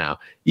going by now.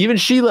 Even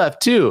she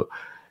left too.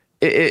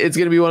 It's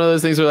going to be one of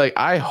those things where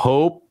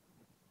I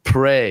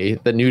pray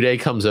the New Day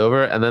comes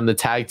over, and then the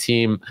tag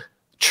team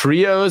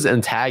trios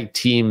and tag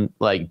team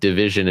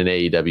division in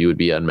AEW would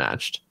be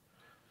unmatched.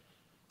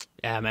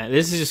 Yeah, man.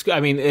 This is just,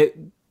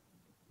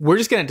 we're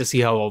just going to have to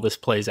see how all this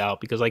plays out,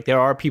 because there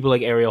are people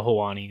like Ariel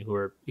Helwani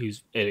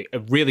who's a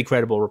really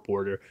credible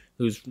reporter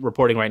who's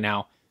reporting right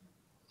now.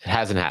 It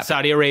hasn't happened.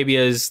 Saudi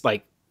Arabia is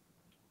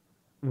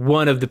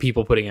one of the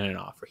people putting in an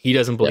offer. He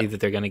doesn't believe that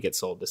they're going to get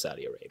sold to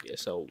Saudi Arabia.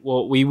 So,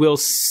 we will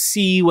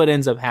see what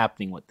ends up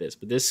happening with this.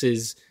 But this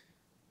is,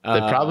 they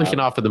probably can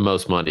offer the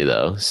most money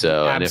though.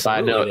 So, and if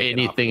I know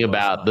anything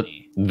about the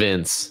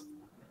Vince,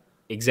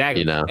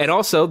 exactly, and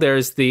also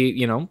there's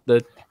the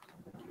the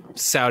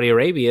Saudi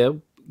Arabia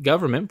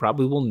government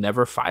probably will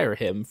never fire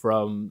him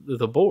from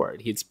the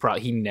board.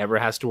 He never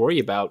has to worry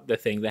about the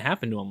thing that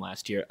happened to him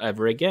last year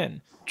ever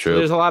again. True. So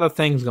there's a lot of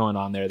things going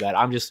on there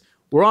that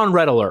we're on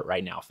red alert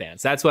right now,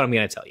 fans. That's what I'm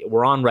going to tell you.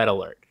 We're on red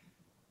alert.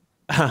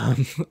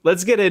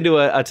 Let's get into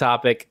a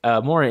topic,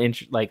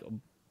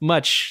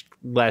 much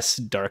less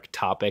dark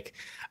topic.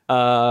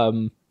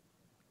 The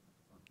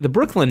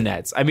Brooklyn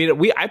Nets.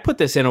 I put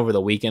this in over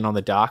the weekend on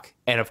the doc,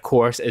 and of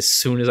course, as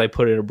soon as I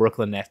put in a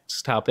Brooklyn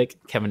Nets topic,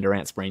 Kevin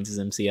Durant sprains his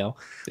MCL.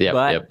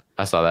 Yep.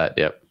 I saw that.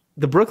 Yep.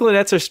 The Brooklyn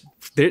Nets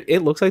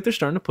it looks like they're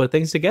starting to put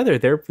things together.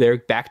 They're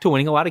back to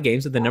winning a lot of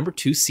games at the number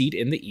 2 seed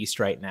in the East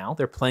right now.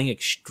 They're playing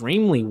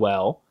extremely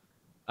well.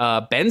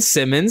 Ben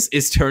Simmons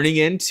is turning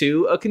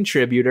into a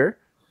contributor.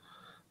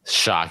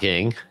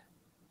 Shocking.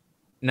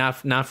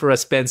 Not for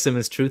us Ben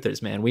Simmons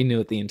truthers, man. We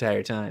knew it the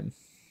entire time.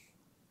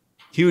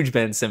 Huge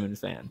Ben Simmons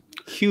fan.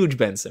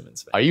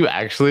 Are you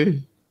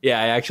actually?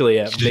 Yeah, I actually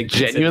am. Big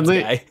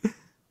Genuinely? guy.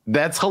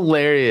 That's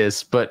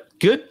hilarious, but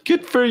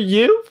good for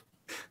you.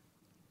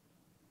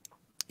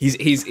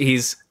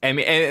 He's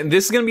and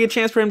this is going to be a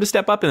chance for him to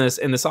step up in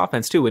this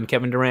offense too. When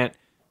Kevin Durant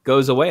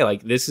goes away.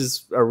 Like, this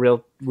is a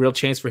real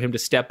chance for him to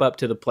step up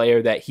to the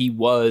player that he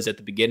was at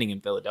the beginning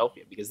in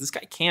Philadelphia, because this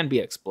guy can be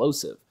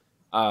explosive.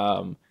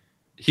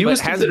 He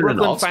was considered an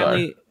all-star.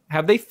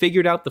 Have they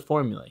figured out the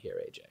formula here,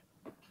 AJ?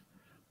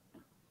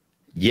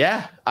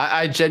 Yeah,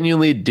 I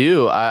genuinely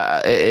do.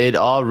 It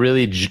all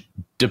really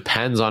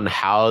depends on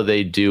how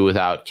they do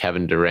without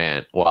Kevin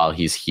Durant while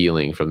he's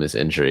healing from this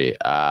injury.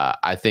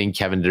 I think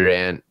Kevin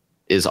Durant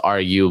is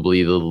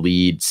arguably the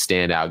lead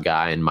standout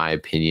guy, in my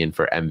opinion,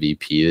 for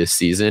MVP this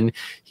season.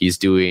 He's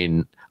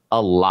doing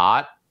a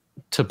lot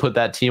to put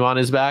that team on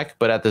his back,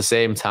 but at the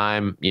same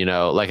time,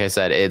 like I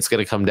said, it's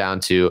going to come down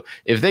to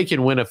if they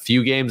can win a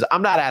few games.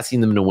 I'm not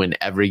asking them to win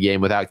every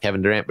game without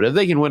Kevin Durant, but if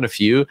they can win a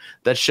few,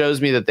 that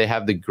shows me that they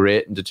have the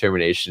grit and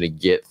determination to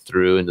get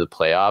through into the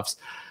playoffs,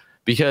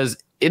 because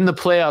in the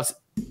playoffs,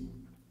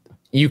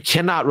 you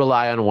cannot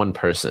rely on one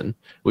person.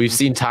 We've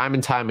seen time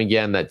and time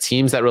again that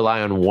teams that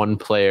rely on one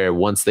player,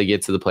 once they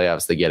get to the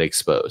playoffs, they get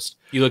exposed.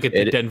 You look at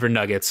the Denver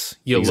Nuggets.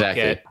 You look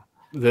at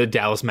the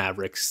Dallas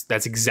Mavericks.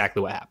 That's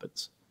exactly what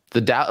happens.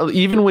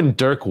 Even when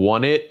Dirk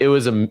won it, it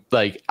was I'm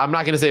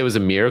not going to say it was a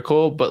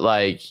miracle, but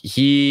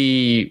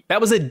that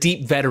was a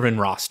deep veteran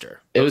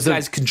roster. Those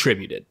guys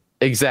contributed.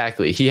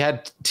 Exactly. He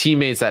had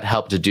teammates that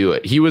helped to do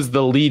it. He was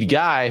the lead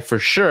guy for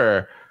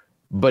sure,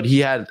 but he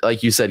had,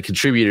 like you said,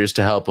 contributors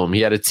to help him.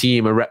 He had a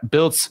team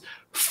built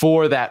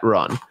for that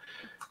run.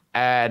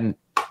 And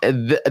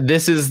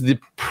this is the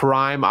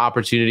prime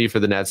opportunity for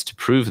the Nets to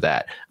prove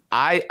that.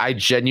 I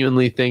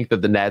genuinely think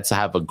that the Nets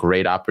have a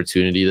great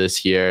opportunity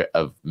this year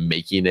of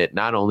making it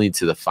not only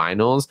to the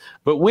finals,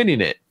 but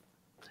winning it.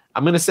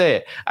 I'm going to say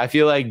it. I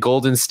feel like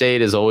Golden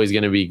State is always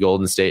going to be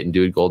Golden State and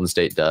do what Golden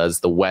State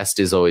does. The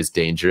West is always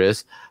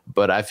dangerous,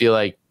 but I feel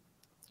like,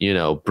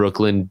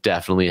 Brooklyn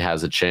definitely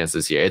has a chance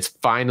this year. It's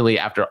finally,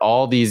 after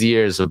all these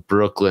years of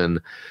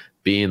Brooklyn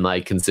being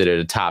considered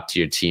a top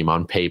tier team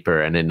on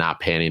paper and it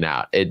not panning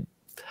out. It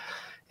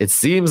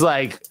seems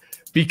like,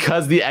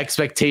 because the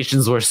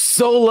expectations were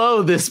so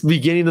low this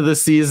beginning of the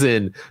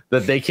season,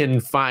 that they can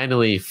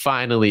finally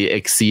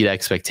exceed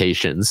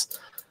expectations.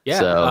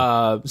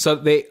 Yeah. So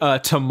they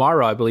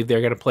tomorrow, I believe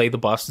they're going to play the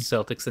Boston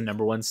Celtics, the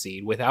number 1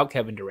 seed, without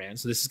Kevin Durant.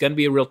 So this is going to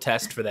be a real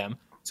test for them.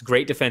 It's a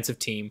great defensive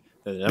team.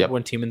 They're the number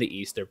 1 team in the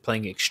East. They're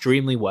playing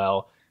extremely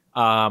well.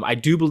 I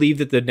do believe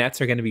that the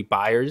Nets are going to be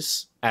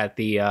buyers at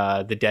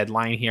the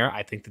deadline here.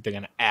 I think that they're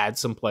going to add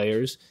some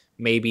players.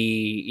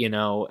 Maybe,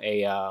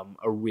 a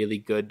really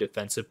good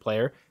defensive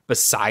player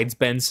besides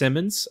Ben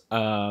Simmons.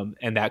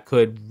 And that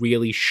could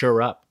really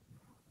shore up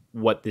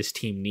what this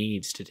team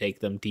needs to take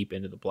them deep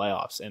into the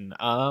playoffs. And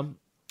I'd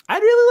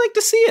really like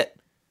to see it.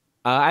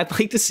 I'd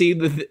like to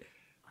see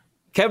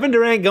Kevin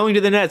Durant going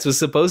to the Nets was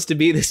supposed to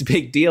be this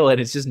big deal, and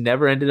it's just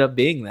never ended up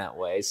being that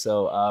way.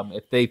 So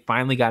if they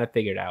finally got it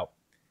figured out,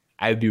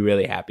 I'd be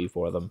really happy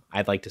for them.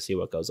 I'd like to see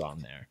what goes on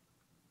there.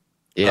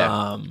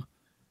 Yeah.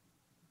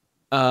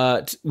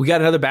 We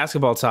got another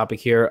basketball topic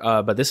here,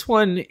 but this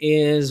one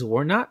is,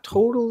 we're not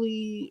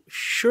totally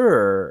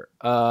sure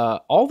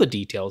all the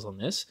details on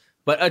this,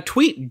 but a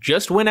tweet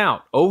just went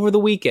out over the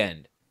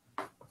weekend.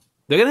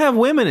 They're going to have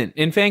women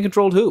in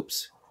fan-controlled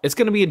hoops. It's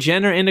going to be a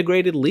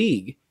gender-integrated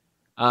league,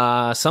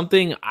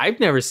 something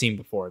I've never seen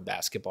before in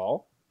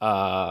basketball.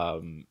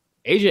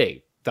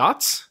 AJ,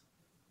 thoughts?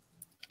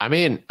 I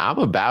mean, I'm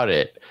about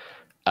it.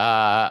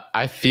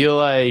 I feel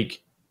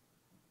like,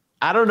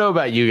 I don't know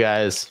about you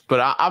guys,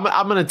 but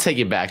I'm going to take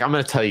it back. I'm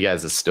going to tell you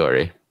guys a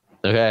story.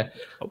 Okay.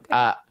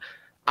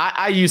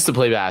 I used to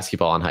play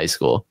basketball in high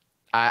school.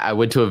 I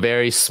went to a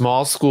very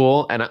small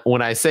school. And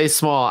when I say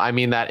small, I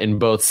mean that in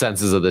both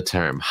senses of the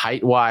term,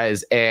 height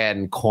wise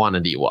and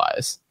quantity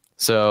wise.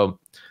 So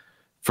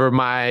for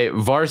my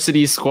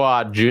varsity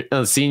squad,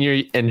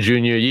 senior and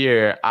junior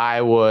year,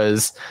 I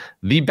was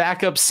the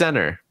backup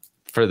center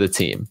for the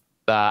team.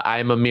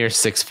 I'm a mere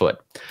 6 foot.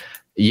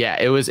 Yeah,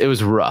 it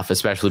was rough,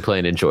 especially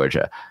playing in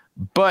Georgia.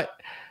 But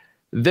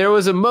there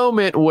was a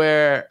moment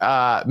where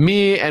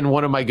me and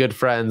one of my good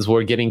friends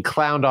were getting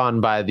clowned on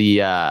by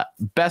the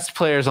best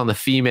players on the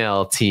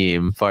female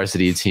team,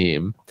 varsity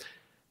team.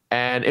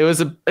 And it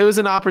was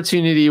an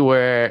opportunity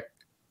where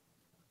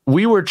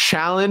we were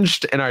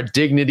challenged and our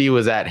dignity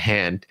was at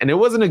hand. And it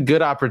wasn't a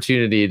good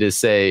opportunity, to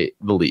say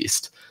the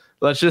least.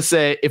 Let's just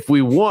say if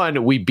we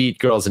won, we beat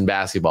girls in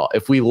basketball.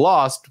 If we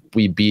lost,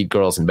 we beat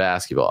girls in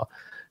basketball.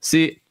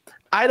 See,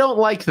 I don't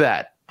like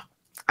that.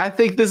 I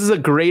think this is a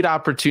great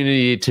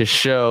opportunity to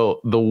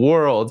show the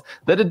world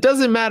that it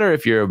doesn't matter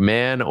if you're a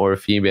man or a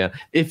female.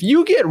 If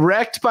you get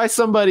wrecked by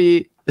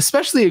somebody,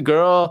 especially a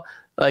girl,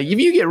 like if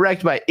you get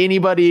wrecked by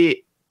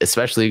anybody,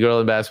 especially a girl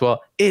in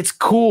basketball, it's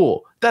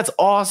cool. That's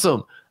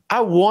awesome. I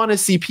want to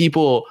see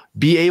people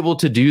be able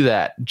to do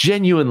that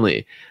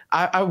genuinely.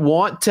 I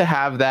want to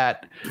have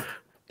that.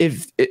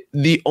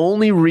 The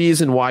only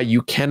reason why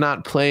you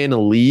cannot play in a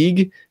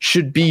league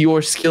should be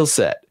your skill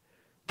set.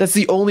 That's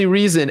the only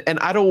reason. And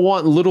I don't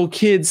want little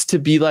kids to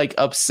be like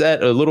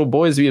upset, or little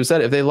boys to be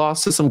upset if they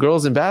lost to some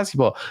girls in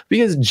basketball,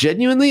 because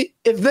genuinely,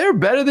 if they're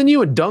better than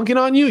you and dunking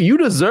on you, you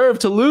deserve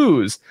to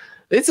lose.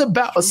 It's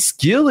about a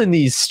skill in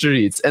these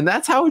streets, and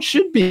that's how it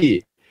should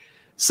be.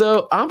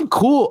 So I'm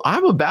cool.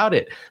 I'm about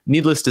it.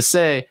 Needless to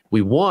say,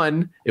 we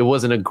won. It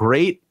wasn't a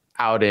great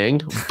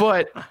outing,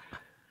 but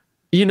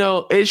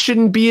it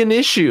shouldn't be an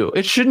issue.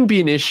 It shouldn't be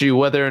an issue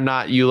whether or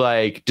not you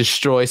like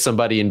destroy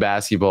somebody in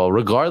basketball,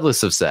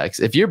 regardless of sex.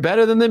 If you're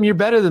better than them, you're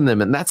better than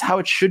them. And that's how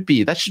it should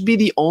be. That should be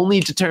the only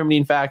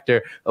determining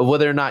factor of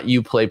whether or not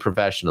you play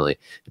professionally.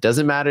 It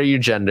doesn't matter your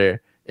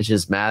gender. It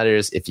just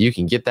matters if you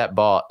can get that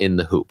ball in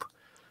the hoop.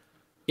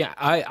 Yeah,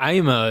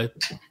 I'm a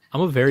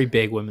very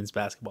big women's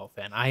basketball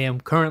fan. I am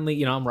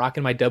currently, I'm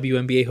rocking my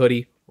WNBA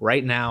hoodie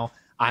right now.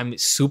 I'm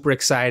super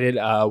excited.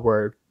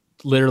 We're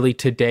literally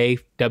today,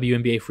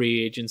 WNBA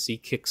free agency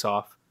kicks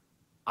off.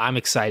 I'm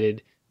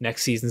excited.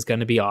 Next season's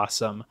going to be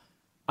awesome.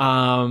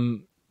 I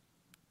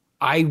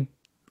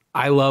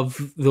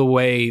love the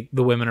way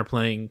the women are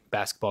playing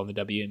basketball in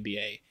the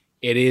WNBA.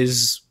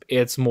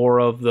 It's more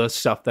of the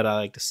stuff that I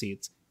like to see.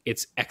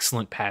 It's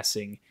excellent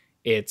passing.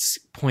 It's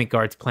point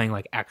guards playing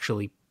like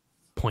actually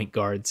point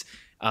guards.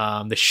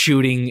 The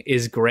shooting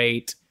is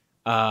great.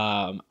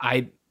 You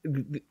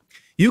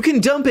can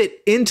dump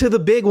it into the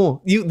big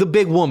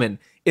woman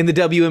in the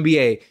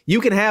WNBA. You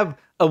can have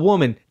a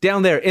woman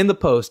down there in the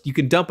post. You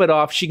can dump it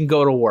off. She can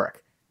go to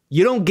work.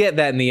 You don't get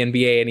that in the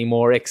NBA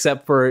anymore,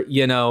 except for,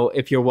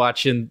 if you're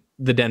watching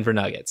the Denver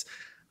Nuggets.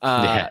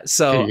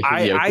 So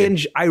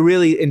I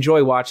really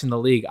enjoy watching the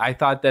league. I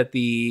thought that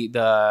the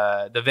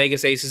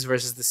Vegas Aces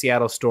versus the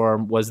Seattle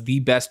Storm was the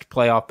best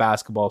playoff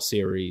basketball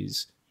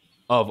series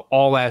of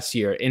all last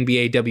year,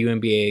 NBA,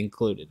 WNBA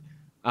included.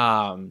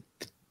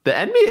 The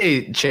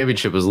NBA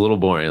championship was a little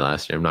boring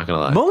last year. I'm not gonna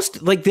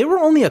lie. There were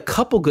only a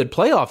couple good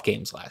playoff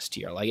games last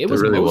year. It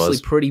was really mostly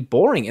pretty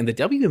boring, and the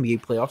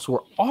WNBA playoffs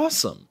were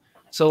awesome.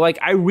 So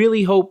I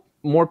really hope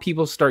more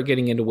people start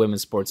getting into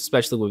women's sports,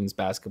 especially women's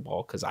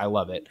basketball, because I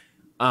love it.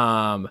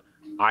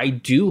 I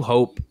do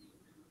hope.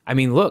 I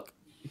mean, look,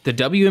 the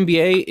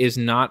WNBA is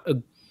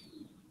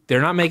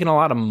they're not making a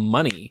lot of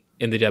money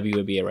in the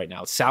WNBA right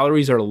now.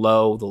 Salaries are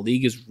low. The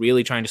league is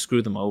really trying to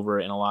screw them over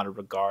in a lot of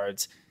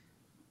regards.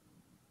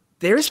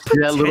 There's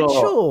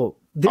potential.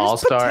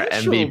 All-Star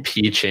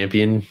MVP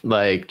champion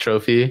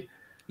trophy.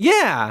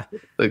 Yeah.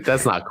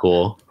 That's not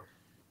cool.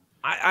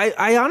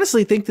 I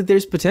honestly think that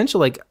there's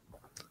potential.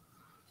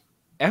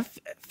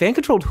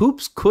 Fan-controlled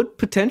hoops could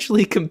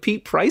potentially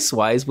compete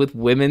price-wise with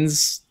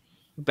women's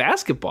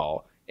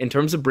basketball in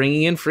terms of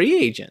bringing in free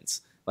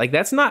agents.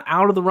 That's not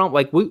out of the realm.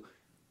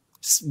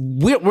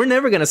 We're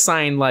never going to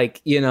sign an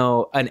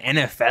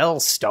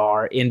NFL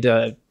star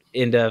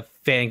into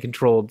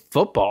fan-controlled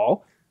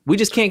football. We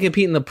just can't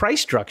compete in the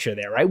price structure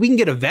there, right? We can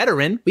get a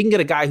veteran. We can get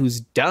a guy who's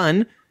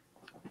done.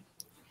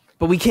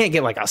 But we can't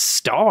get a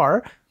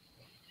star.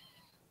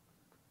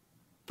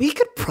 We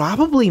could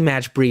probably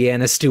match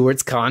Breanna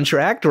Stewart's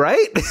contract,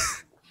 right?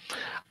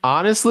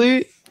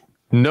 Honestly,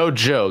 no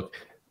joke.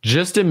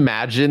 Just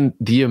imagine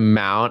the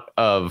amount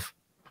of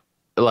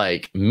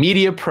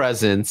media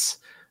presence,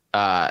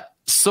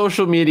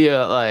 social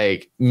media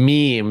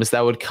memes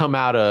that would come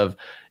out of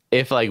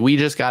if we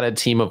just got a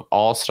team of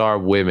all-star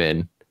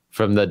women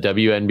from the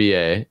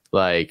WNBA,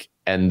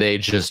 and they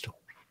just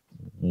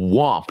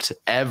whomped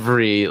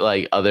every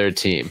other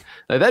team.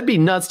 That'd be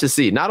nuts to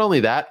see. Not only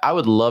that, I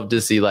would love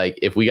to see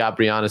if we got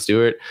Breanna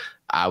Stewart,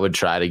 I would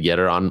try to get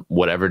her on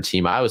whatever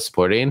team I was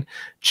supporting,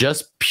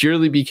 just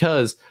purely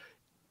because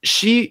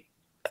she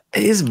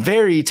is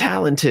very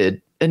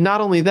talented. And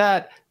not only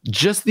that,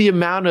 just the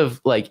amount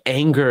of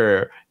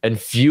anger and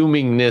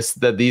fumingness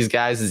that these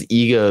guys'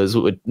 egos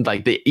would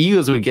the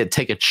egos would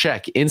take a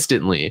check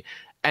instantly.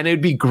 And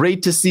it'd be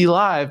great to see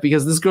live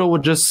because this girl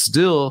would just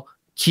still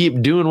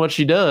keep doing what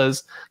she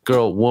does.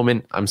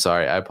 Woman, I'm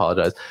sorry, I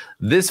apologize.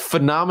 This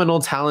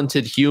phenomenal,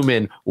 talented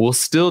human will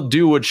still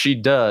do what she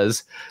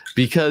does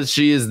because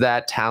she is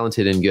that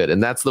talented and good.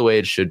 And that's the way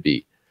it should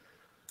be.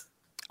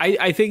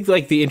 I think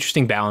the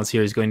interesting balance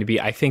here is going to be,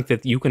 I think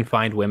that you can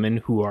find women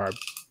who are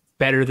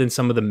better than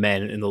some of the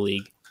men in the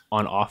league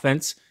on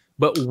offense,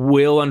 but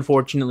will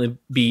unfortunately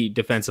be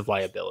defensive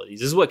liabilities.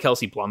 This is what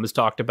Kelsey Plum has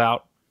talked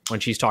about when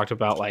she's talked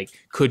about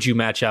could you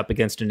match up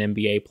against an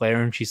NBA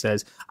player? And she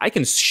says, I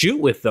can shoot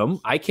with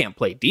them. I can't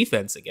play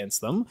defense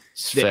against them.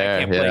 Fair, I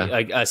can't play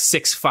a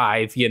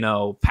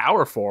 6'5",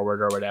 power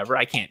forward or whatever.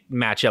 I can't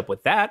match up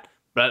with that.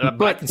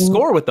 But I can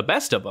score with the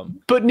best of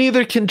them. But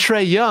neither can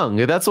Trae Young.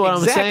 That's what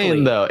I'm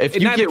saying, though. If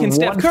you get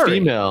one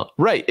female,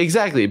 right?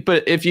 Exactly.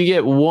 But if you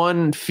get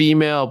one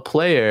female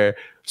player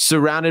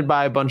surrounded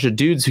by a bunch of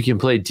dudes who can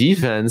play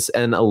defense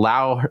and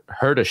allow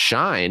her to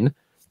shine,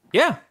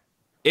 yeah.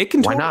 It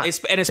can Why not?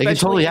 And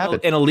especially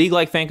in a league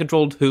like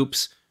fan-controlled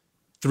hoops,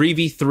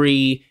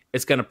 3v3,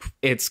 it's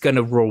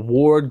gonna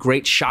reward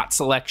great shot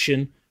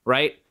selection,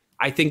 right?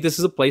 I think this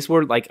is a place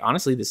where,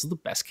 honestly, this is the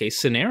best case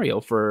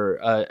scenario for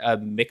a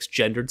mixed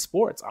gendered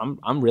sports.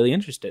 I'm really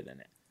interested in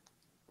it.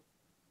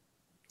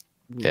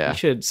 Yeah,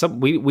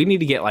 we need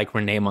to get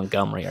Renee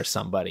Montgomery or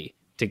somebody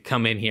to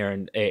come in here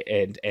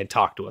and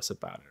talk to us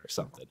about it or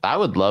something. I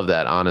would love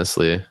that,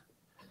 honestly.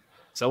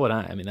 So would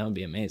I. I mean, that would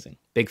be amazing.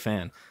 Big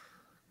fan.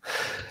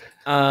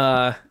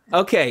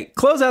 Okay,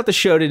 close out the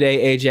show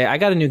today, AJ. I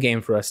got a new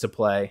game for us to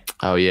play.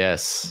 Oh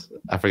yes,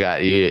 I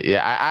forgot.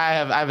 Yeah, I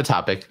have a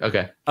topic.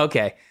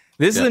 Okay.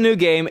 This is a new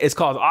game. It's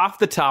called Off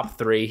the Top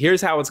 3.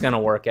 Here's how it's going to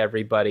work,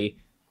 everybody.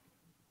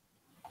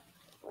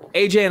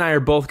 AJ and I are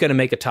both going to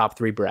make a top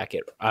 3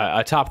 bracket,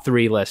 a top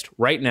 3 list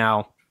right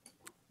now.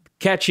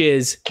 Catch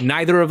is,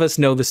 neither of us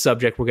know the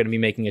subject we're going to be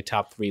making a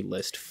top 3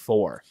 list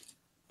for.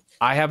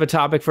 I have a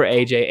topic for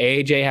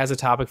AJ. AJ has a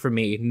topic for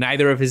me.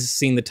 Neither of us has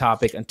seen the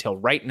topic until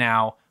right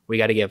now. We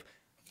got to give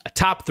a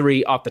top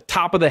 3 off the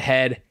top of the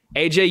head.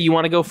 AJ, you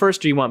want to go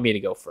first or you want me to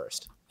go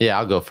first? Yeah,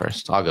 I'll go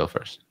first.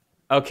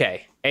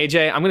 Okay.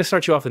 AJ, I'm going to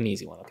start you off with an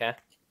easy one, okay?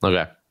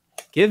 Okay.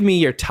 Give me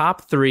your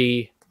top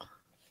 3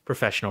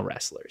 professional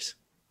wrestlers.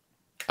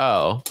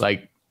 Oh,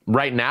 like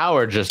right now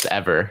or just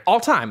ever? All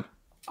time.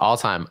 All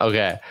time.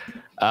 Okay.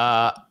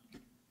 I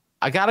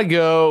got to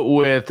go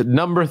with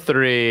number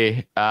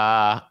 3.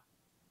 I'm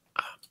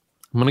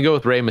going to go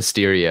with Rey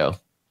Mysterio.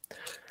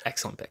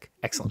 Excellent pick.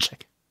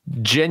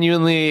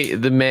 Genuinely,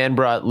 the man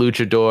brought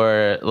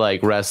luchador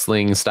like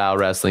style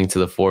wrestling to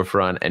the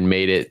forefront and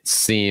made it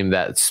seem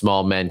that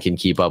small men can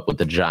keep up with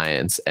the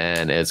giants,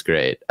 and it's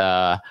great.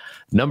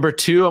 Number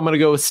 2, I'm gonna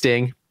go with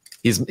Sting.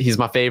 He's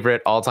my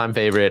favorite, all-time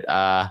favorite.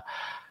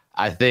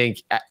 I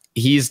think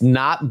he's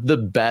not the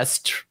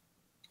best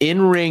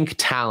in-ring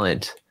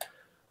talent,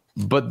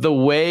 but the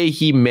way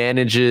he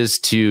manages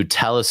to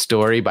tell a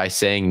story by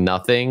saying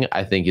nothing,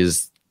 I think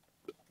is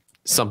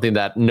something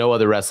that no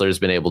other wrestler has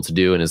been able to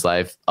do in his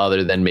life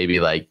other than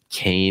maybe like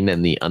Kane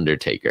and The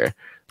Undertaker.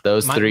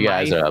 Those 3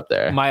 guys are up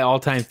there. My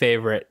all-time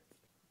favorite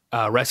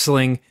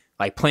wrestling,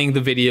 like playing the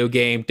video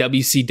game,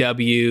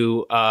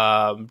 WCW,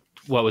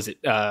 what was it,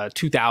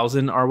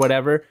 2000 or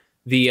whatever,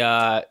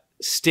 the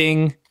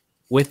Sting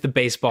with the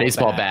baseball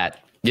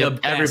bat. Yep,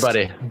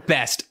 everybody.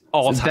 Best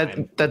all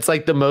time. That's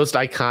like the most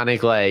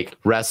iconic like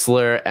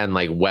wrestler and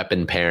like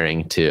weapon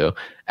pairing too.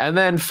 And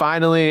then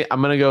finally,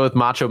 I'm gonna go with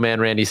Macho Man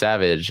Randy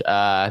Savage.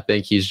 I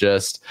think he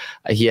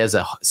has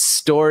a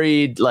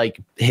storied like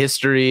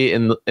history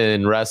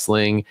in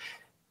wrestling.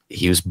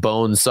 He was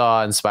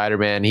Bonesaw in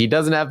Spider-Man. He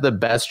doesn't have the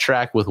best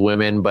track with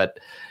women, but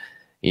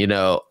you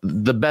know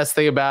the best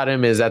thing about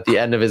him is at the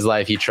end of his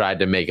life, he tried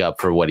to make up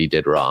for what he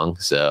did wrong.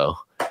 So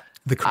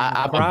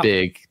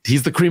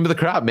he's the cream of the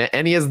crop, man.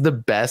 And he has the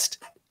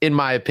best, in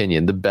my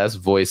opinion, the best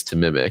voice to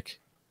mimic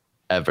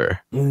ever.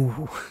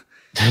 Ooh.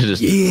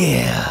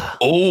 Yeah.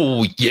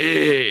 Oh,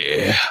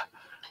 yeah.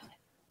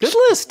 Good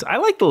list. I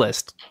like the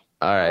list.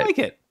 All right. I like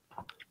it.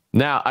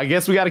 Now, I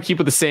guess we got to keep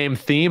with the same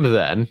theme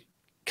then.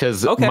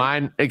 Because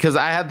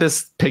I had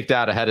this picked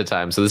out ahead of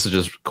time. So this is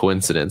just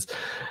coincidence.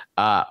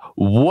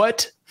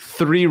 What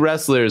 3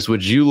 wrestlers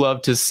would you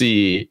love to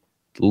see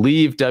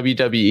leave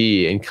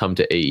WWE and come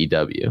to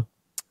AEW?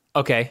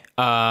 Okay.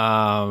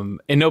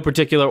 In no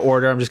particular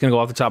order, I'm just going to go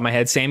off the top of my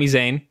head. Sami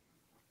Zayn.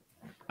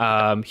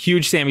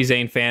 Huge Sami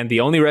Zayn fan. The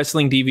only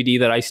wrestling DVD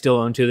that I still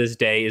own to this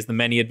day is The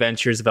Many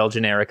Adventures of El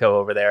Generico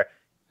over there.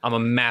 I'm a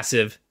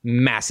massive,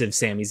 massive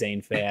Sami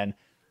Zayn fan.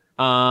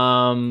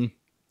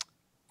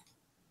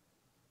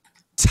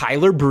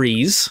 Tyler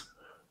Breeze.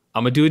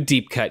 I'm going to do a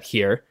deep cut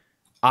here.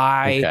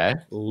 I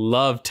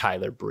love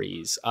Tyler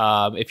Breeze.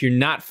 If you're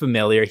not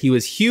familiar, he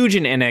was huge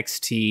in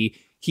NXT.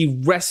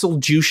 He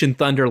wrestled Jushin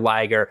Thunder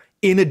Liger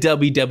in a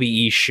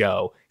WWE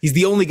show. He's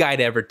the only guy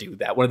to ever do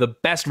that. One of the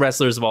best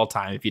wrestlers of all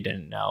time, if you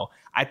didn't know.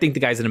 I think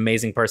the guy's an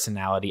amazing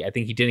personality. I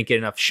think he didn't get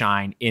enough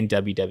shine in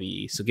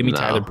WWE. So give me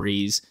Tyler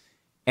Breeze.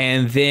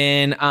 And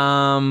then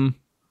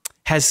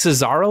has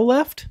Cesaro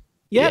left?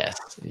 Yep.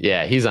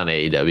 Yeah, he's on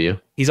AEW.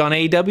 He's on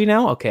AEW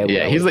now? Okay.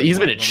 Yeah, he's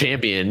been a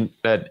champion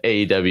at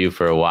AEW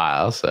for a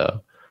while,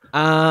 so.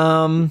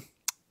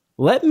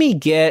 Let me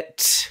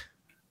get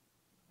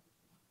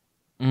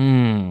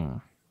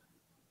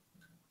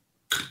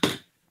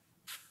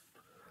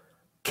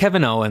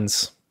Kevin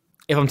Owens.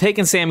 If I'm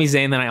taking Sami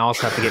Zayn, then I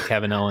also have to get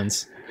Kevin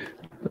Owens.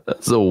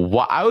 So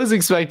I was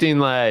expecting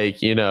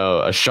like,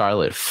 a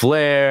Charlotte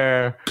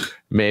Flair,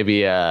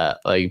 maybe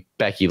like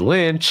Becky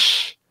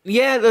Lynch.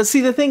 Yeah,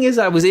 see, the thing is,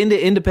 I was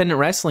into independent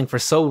wrestling for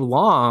so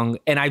long,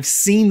 and I've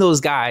seen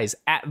those guys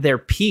at their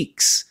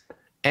peaks.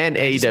 And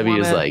AEW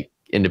is like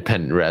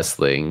independent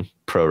wrestling,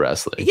 pro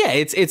wrestling. Yeah,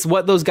 it's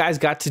what those guys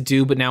got to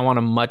do, but now on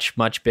a much,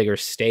 much bigger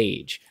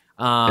stage.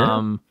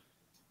 Man,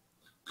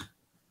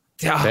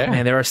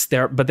 there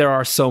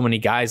are so many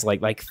guys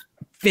like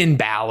Finn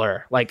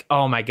Balor. Like,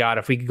 oh my God,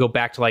 if we could go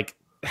back to like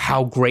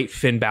how great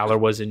Finn Balor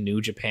was in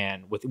New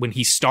Japan when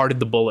he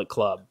started the Bullet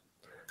Club.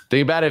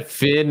 Think about if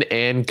Finn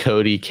and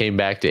Cody came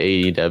back to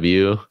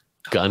AEW,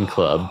 Gun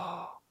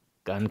Club.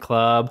 Gun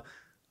Club.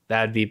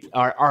 That'd be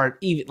our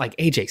even like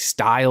AJ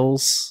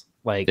Styles.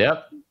 Like,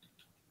 yep.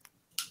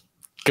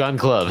 Gun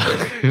Club.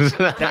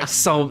 That's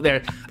so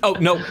there. Oh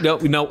no.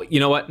 You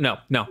know what? No.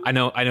 I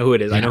know who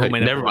it is. I know who my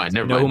number was.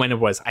 I know who my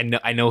number was.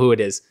 I know who it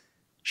is.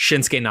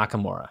 Shinsuke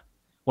Nakamura.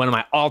 One of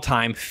my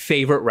all-time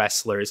favorite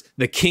wrestlers,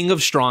 the king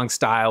of strong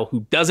style,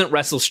 who doesn't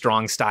wrestle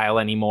strong style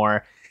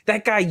anymore.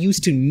 That guy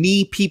used to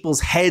knee people's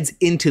heads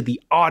into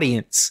the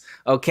audience,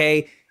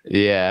 okay?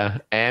 Yeah,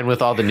 and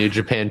with all the New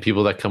Japan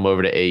people that come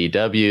over to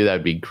AEW,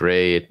 that'd be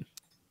great.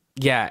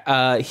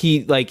 Yeah,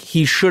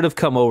 he should have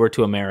come over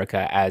to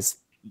America as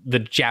the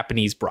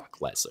Japanese Brock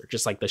Lesnar,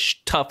 just like the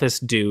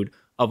toughest dude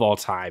of all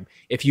time.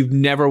 If you've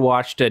never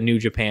watched a New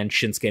Japan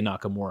Shinsuke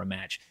Nakamura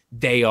match,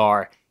 they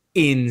are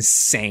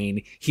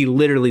insane. He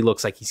literally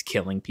looks like he's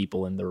killing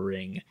people in the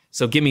ring.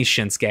 So give me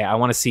Shinsuke. I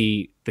want to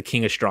see the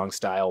King of Strong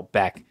style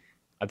back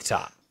at the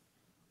top.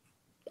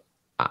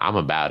 I'm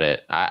about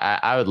it.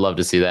 I would love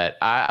to see that.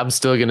 I'm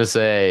still gonna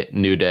say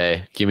New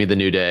Day. Give me the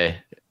New Day.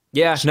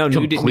 Yeah, no,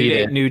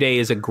 New Day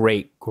is a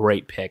great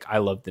pick. I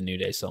love the New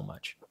Day so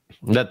much.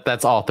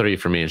 That's all three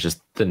for me. It's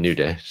just the New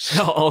Day.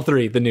 All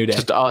three, the New Day.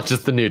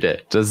 Just the New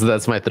Day.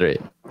 That's my three.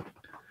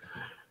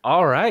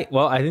 All right.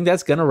 Well, I think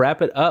that's gonna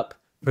wrap it up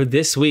for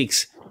this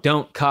week's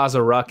Don't Cause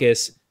a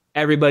Ruckus.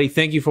 Everybody,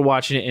 thank you for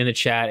watching it in the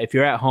chat. If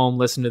you're at home,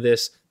 listen to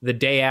this the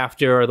day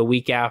after or the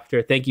week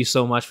after. Thank you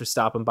so much for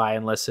stopping by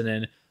and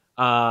listening.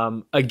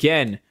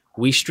 Again,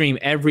 we stream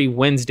every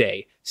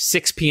Wednesday,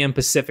 6 p.m.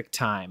 Pacific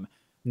time,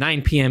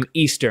 9 p.m.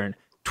 Eastern,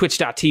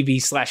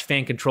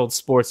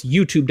 twitch.tv/fancontrolledsports,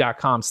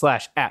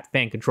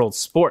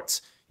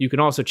 youtube.com/@fancontrolledsports. You can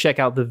also check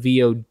out the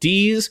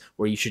VODs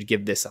where you should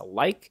give this a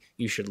like.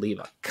 You should leave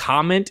a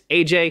comment.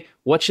 AJ,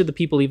 what should the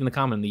people leave in the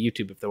comment on the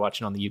YouTube if they're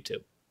watching on the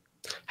YouTube?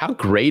 How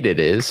great it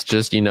is.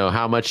 Just,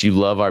 how much you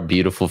love our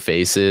beautiful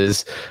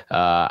faces,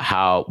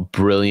 how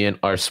brilliant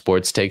our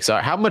sports takes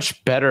are, how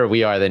much better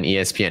we are than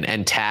ESPN,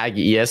 and tag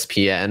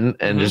ESPN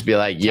and just be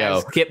like,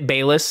 yo, Skip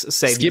Bayless,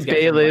 especially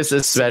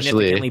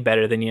significantly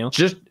better than you.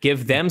 Just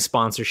give them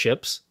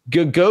sponsorships.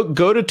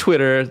 Go to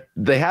Twitter.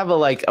 They have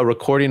a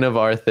recording of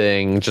our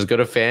thing. Just go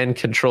to Fan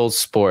Controlled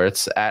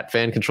Sports at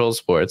Fan Controlled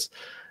Sports,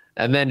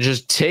 and then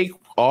just take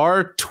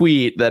our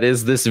tweet that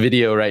is this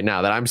video right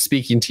now that I'm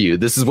speaking to you.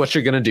 This is what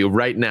you're going to do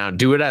right now.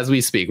 Do it as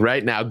we speak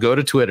right now. Go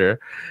to Twitter,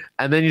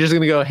 and then you're just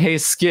going to go, hey,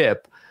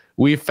 Skip,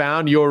 we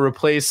found your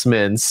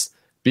replacements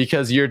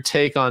because your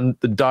take on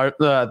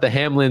the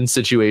Hamlin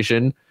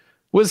situation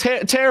was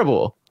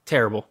terrible.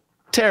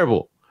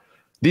 Terrible.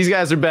 These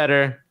guys are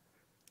better.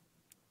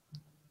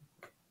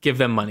 Give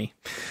them money.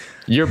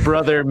 Your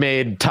brother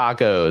made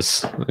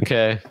tacos.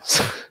 Okay.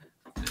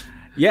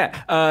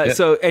 Yeah.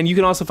 So, and you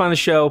can also find the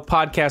show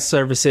podcast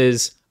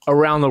services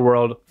around the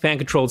world, Fan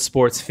Controlled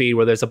Sports feed,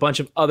 where there's a bunch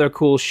of other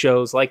cool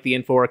shows like the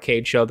Info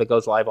Arcade show that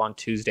goes live on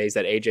Tuesdays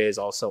that AJ is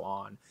also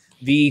on.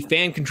 The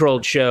Fan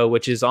Controlled show,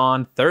 which is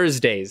on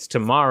Thursdays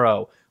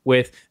tomorrow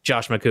with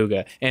Josh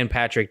McCouga and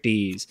Patrick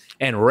Dees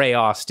and Ray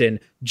Austin,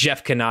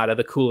 Jeff Kanata,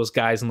 the coolest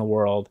guys in the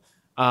world.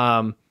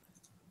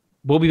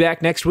 We'll be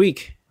back next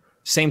week.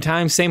 Same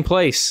time, same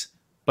place.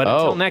 But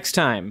until next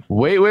time.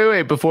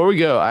 Wait. Before we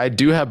go, I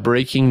do have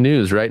breaking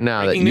news right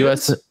now.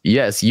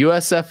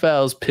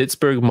 USFL's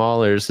Pittsburgh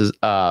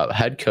Maulers'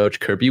 head coach,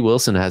 Kirby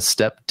Wilson, has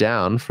stepped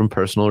down from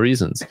personal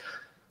reasons.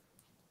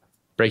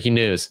 Breaking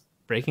news.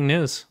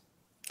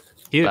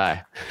 Huge.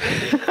 Bye.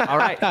 All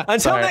right.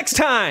 Until next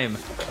time.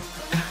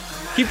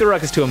 Keep the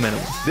ruckus to a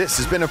minimum. This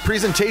has been a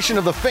presentation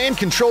of the Fan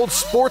Controlled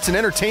Sports and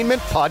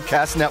Entertainment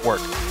Podcast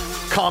Network.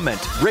 Comment,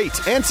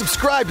 rate, and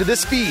subscribe to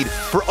this feed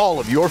for all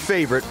of your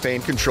favorite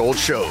fan-controlled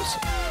shows.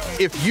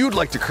 If you'd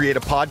like to create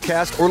a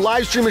podcast or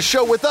live stream a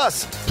show with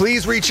us,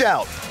 please reach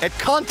out at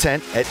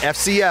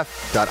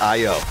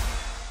content@fcf.io.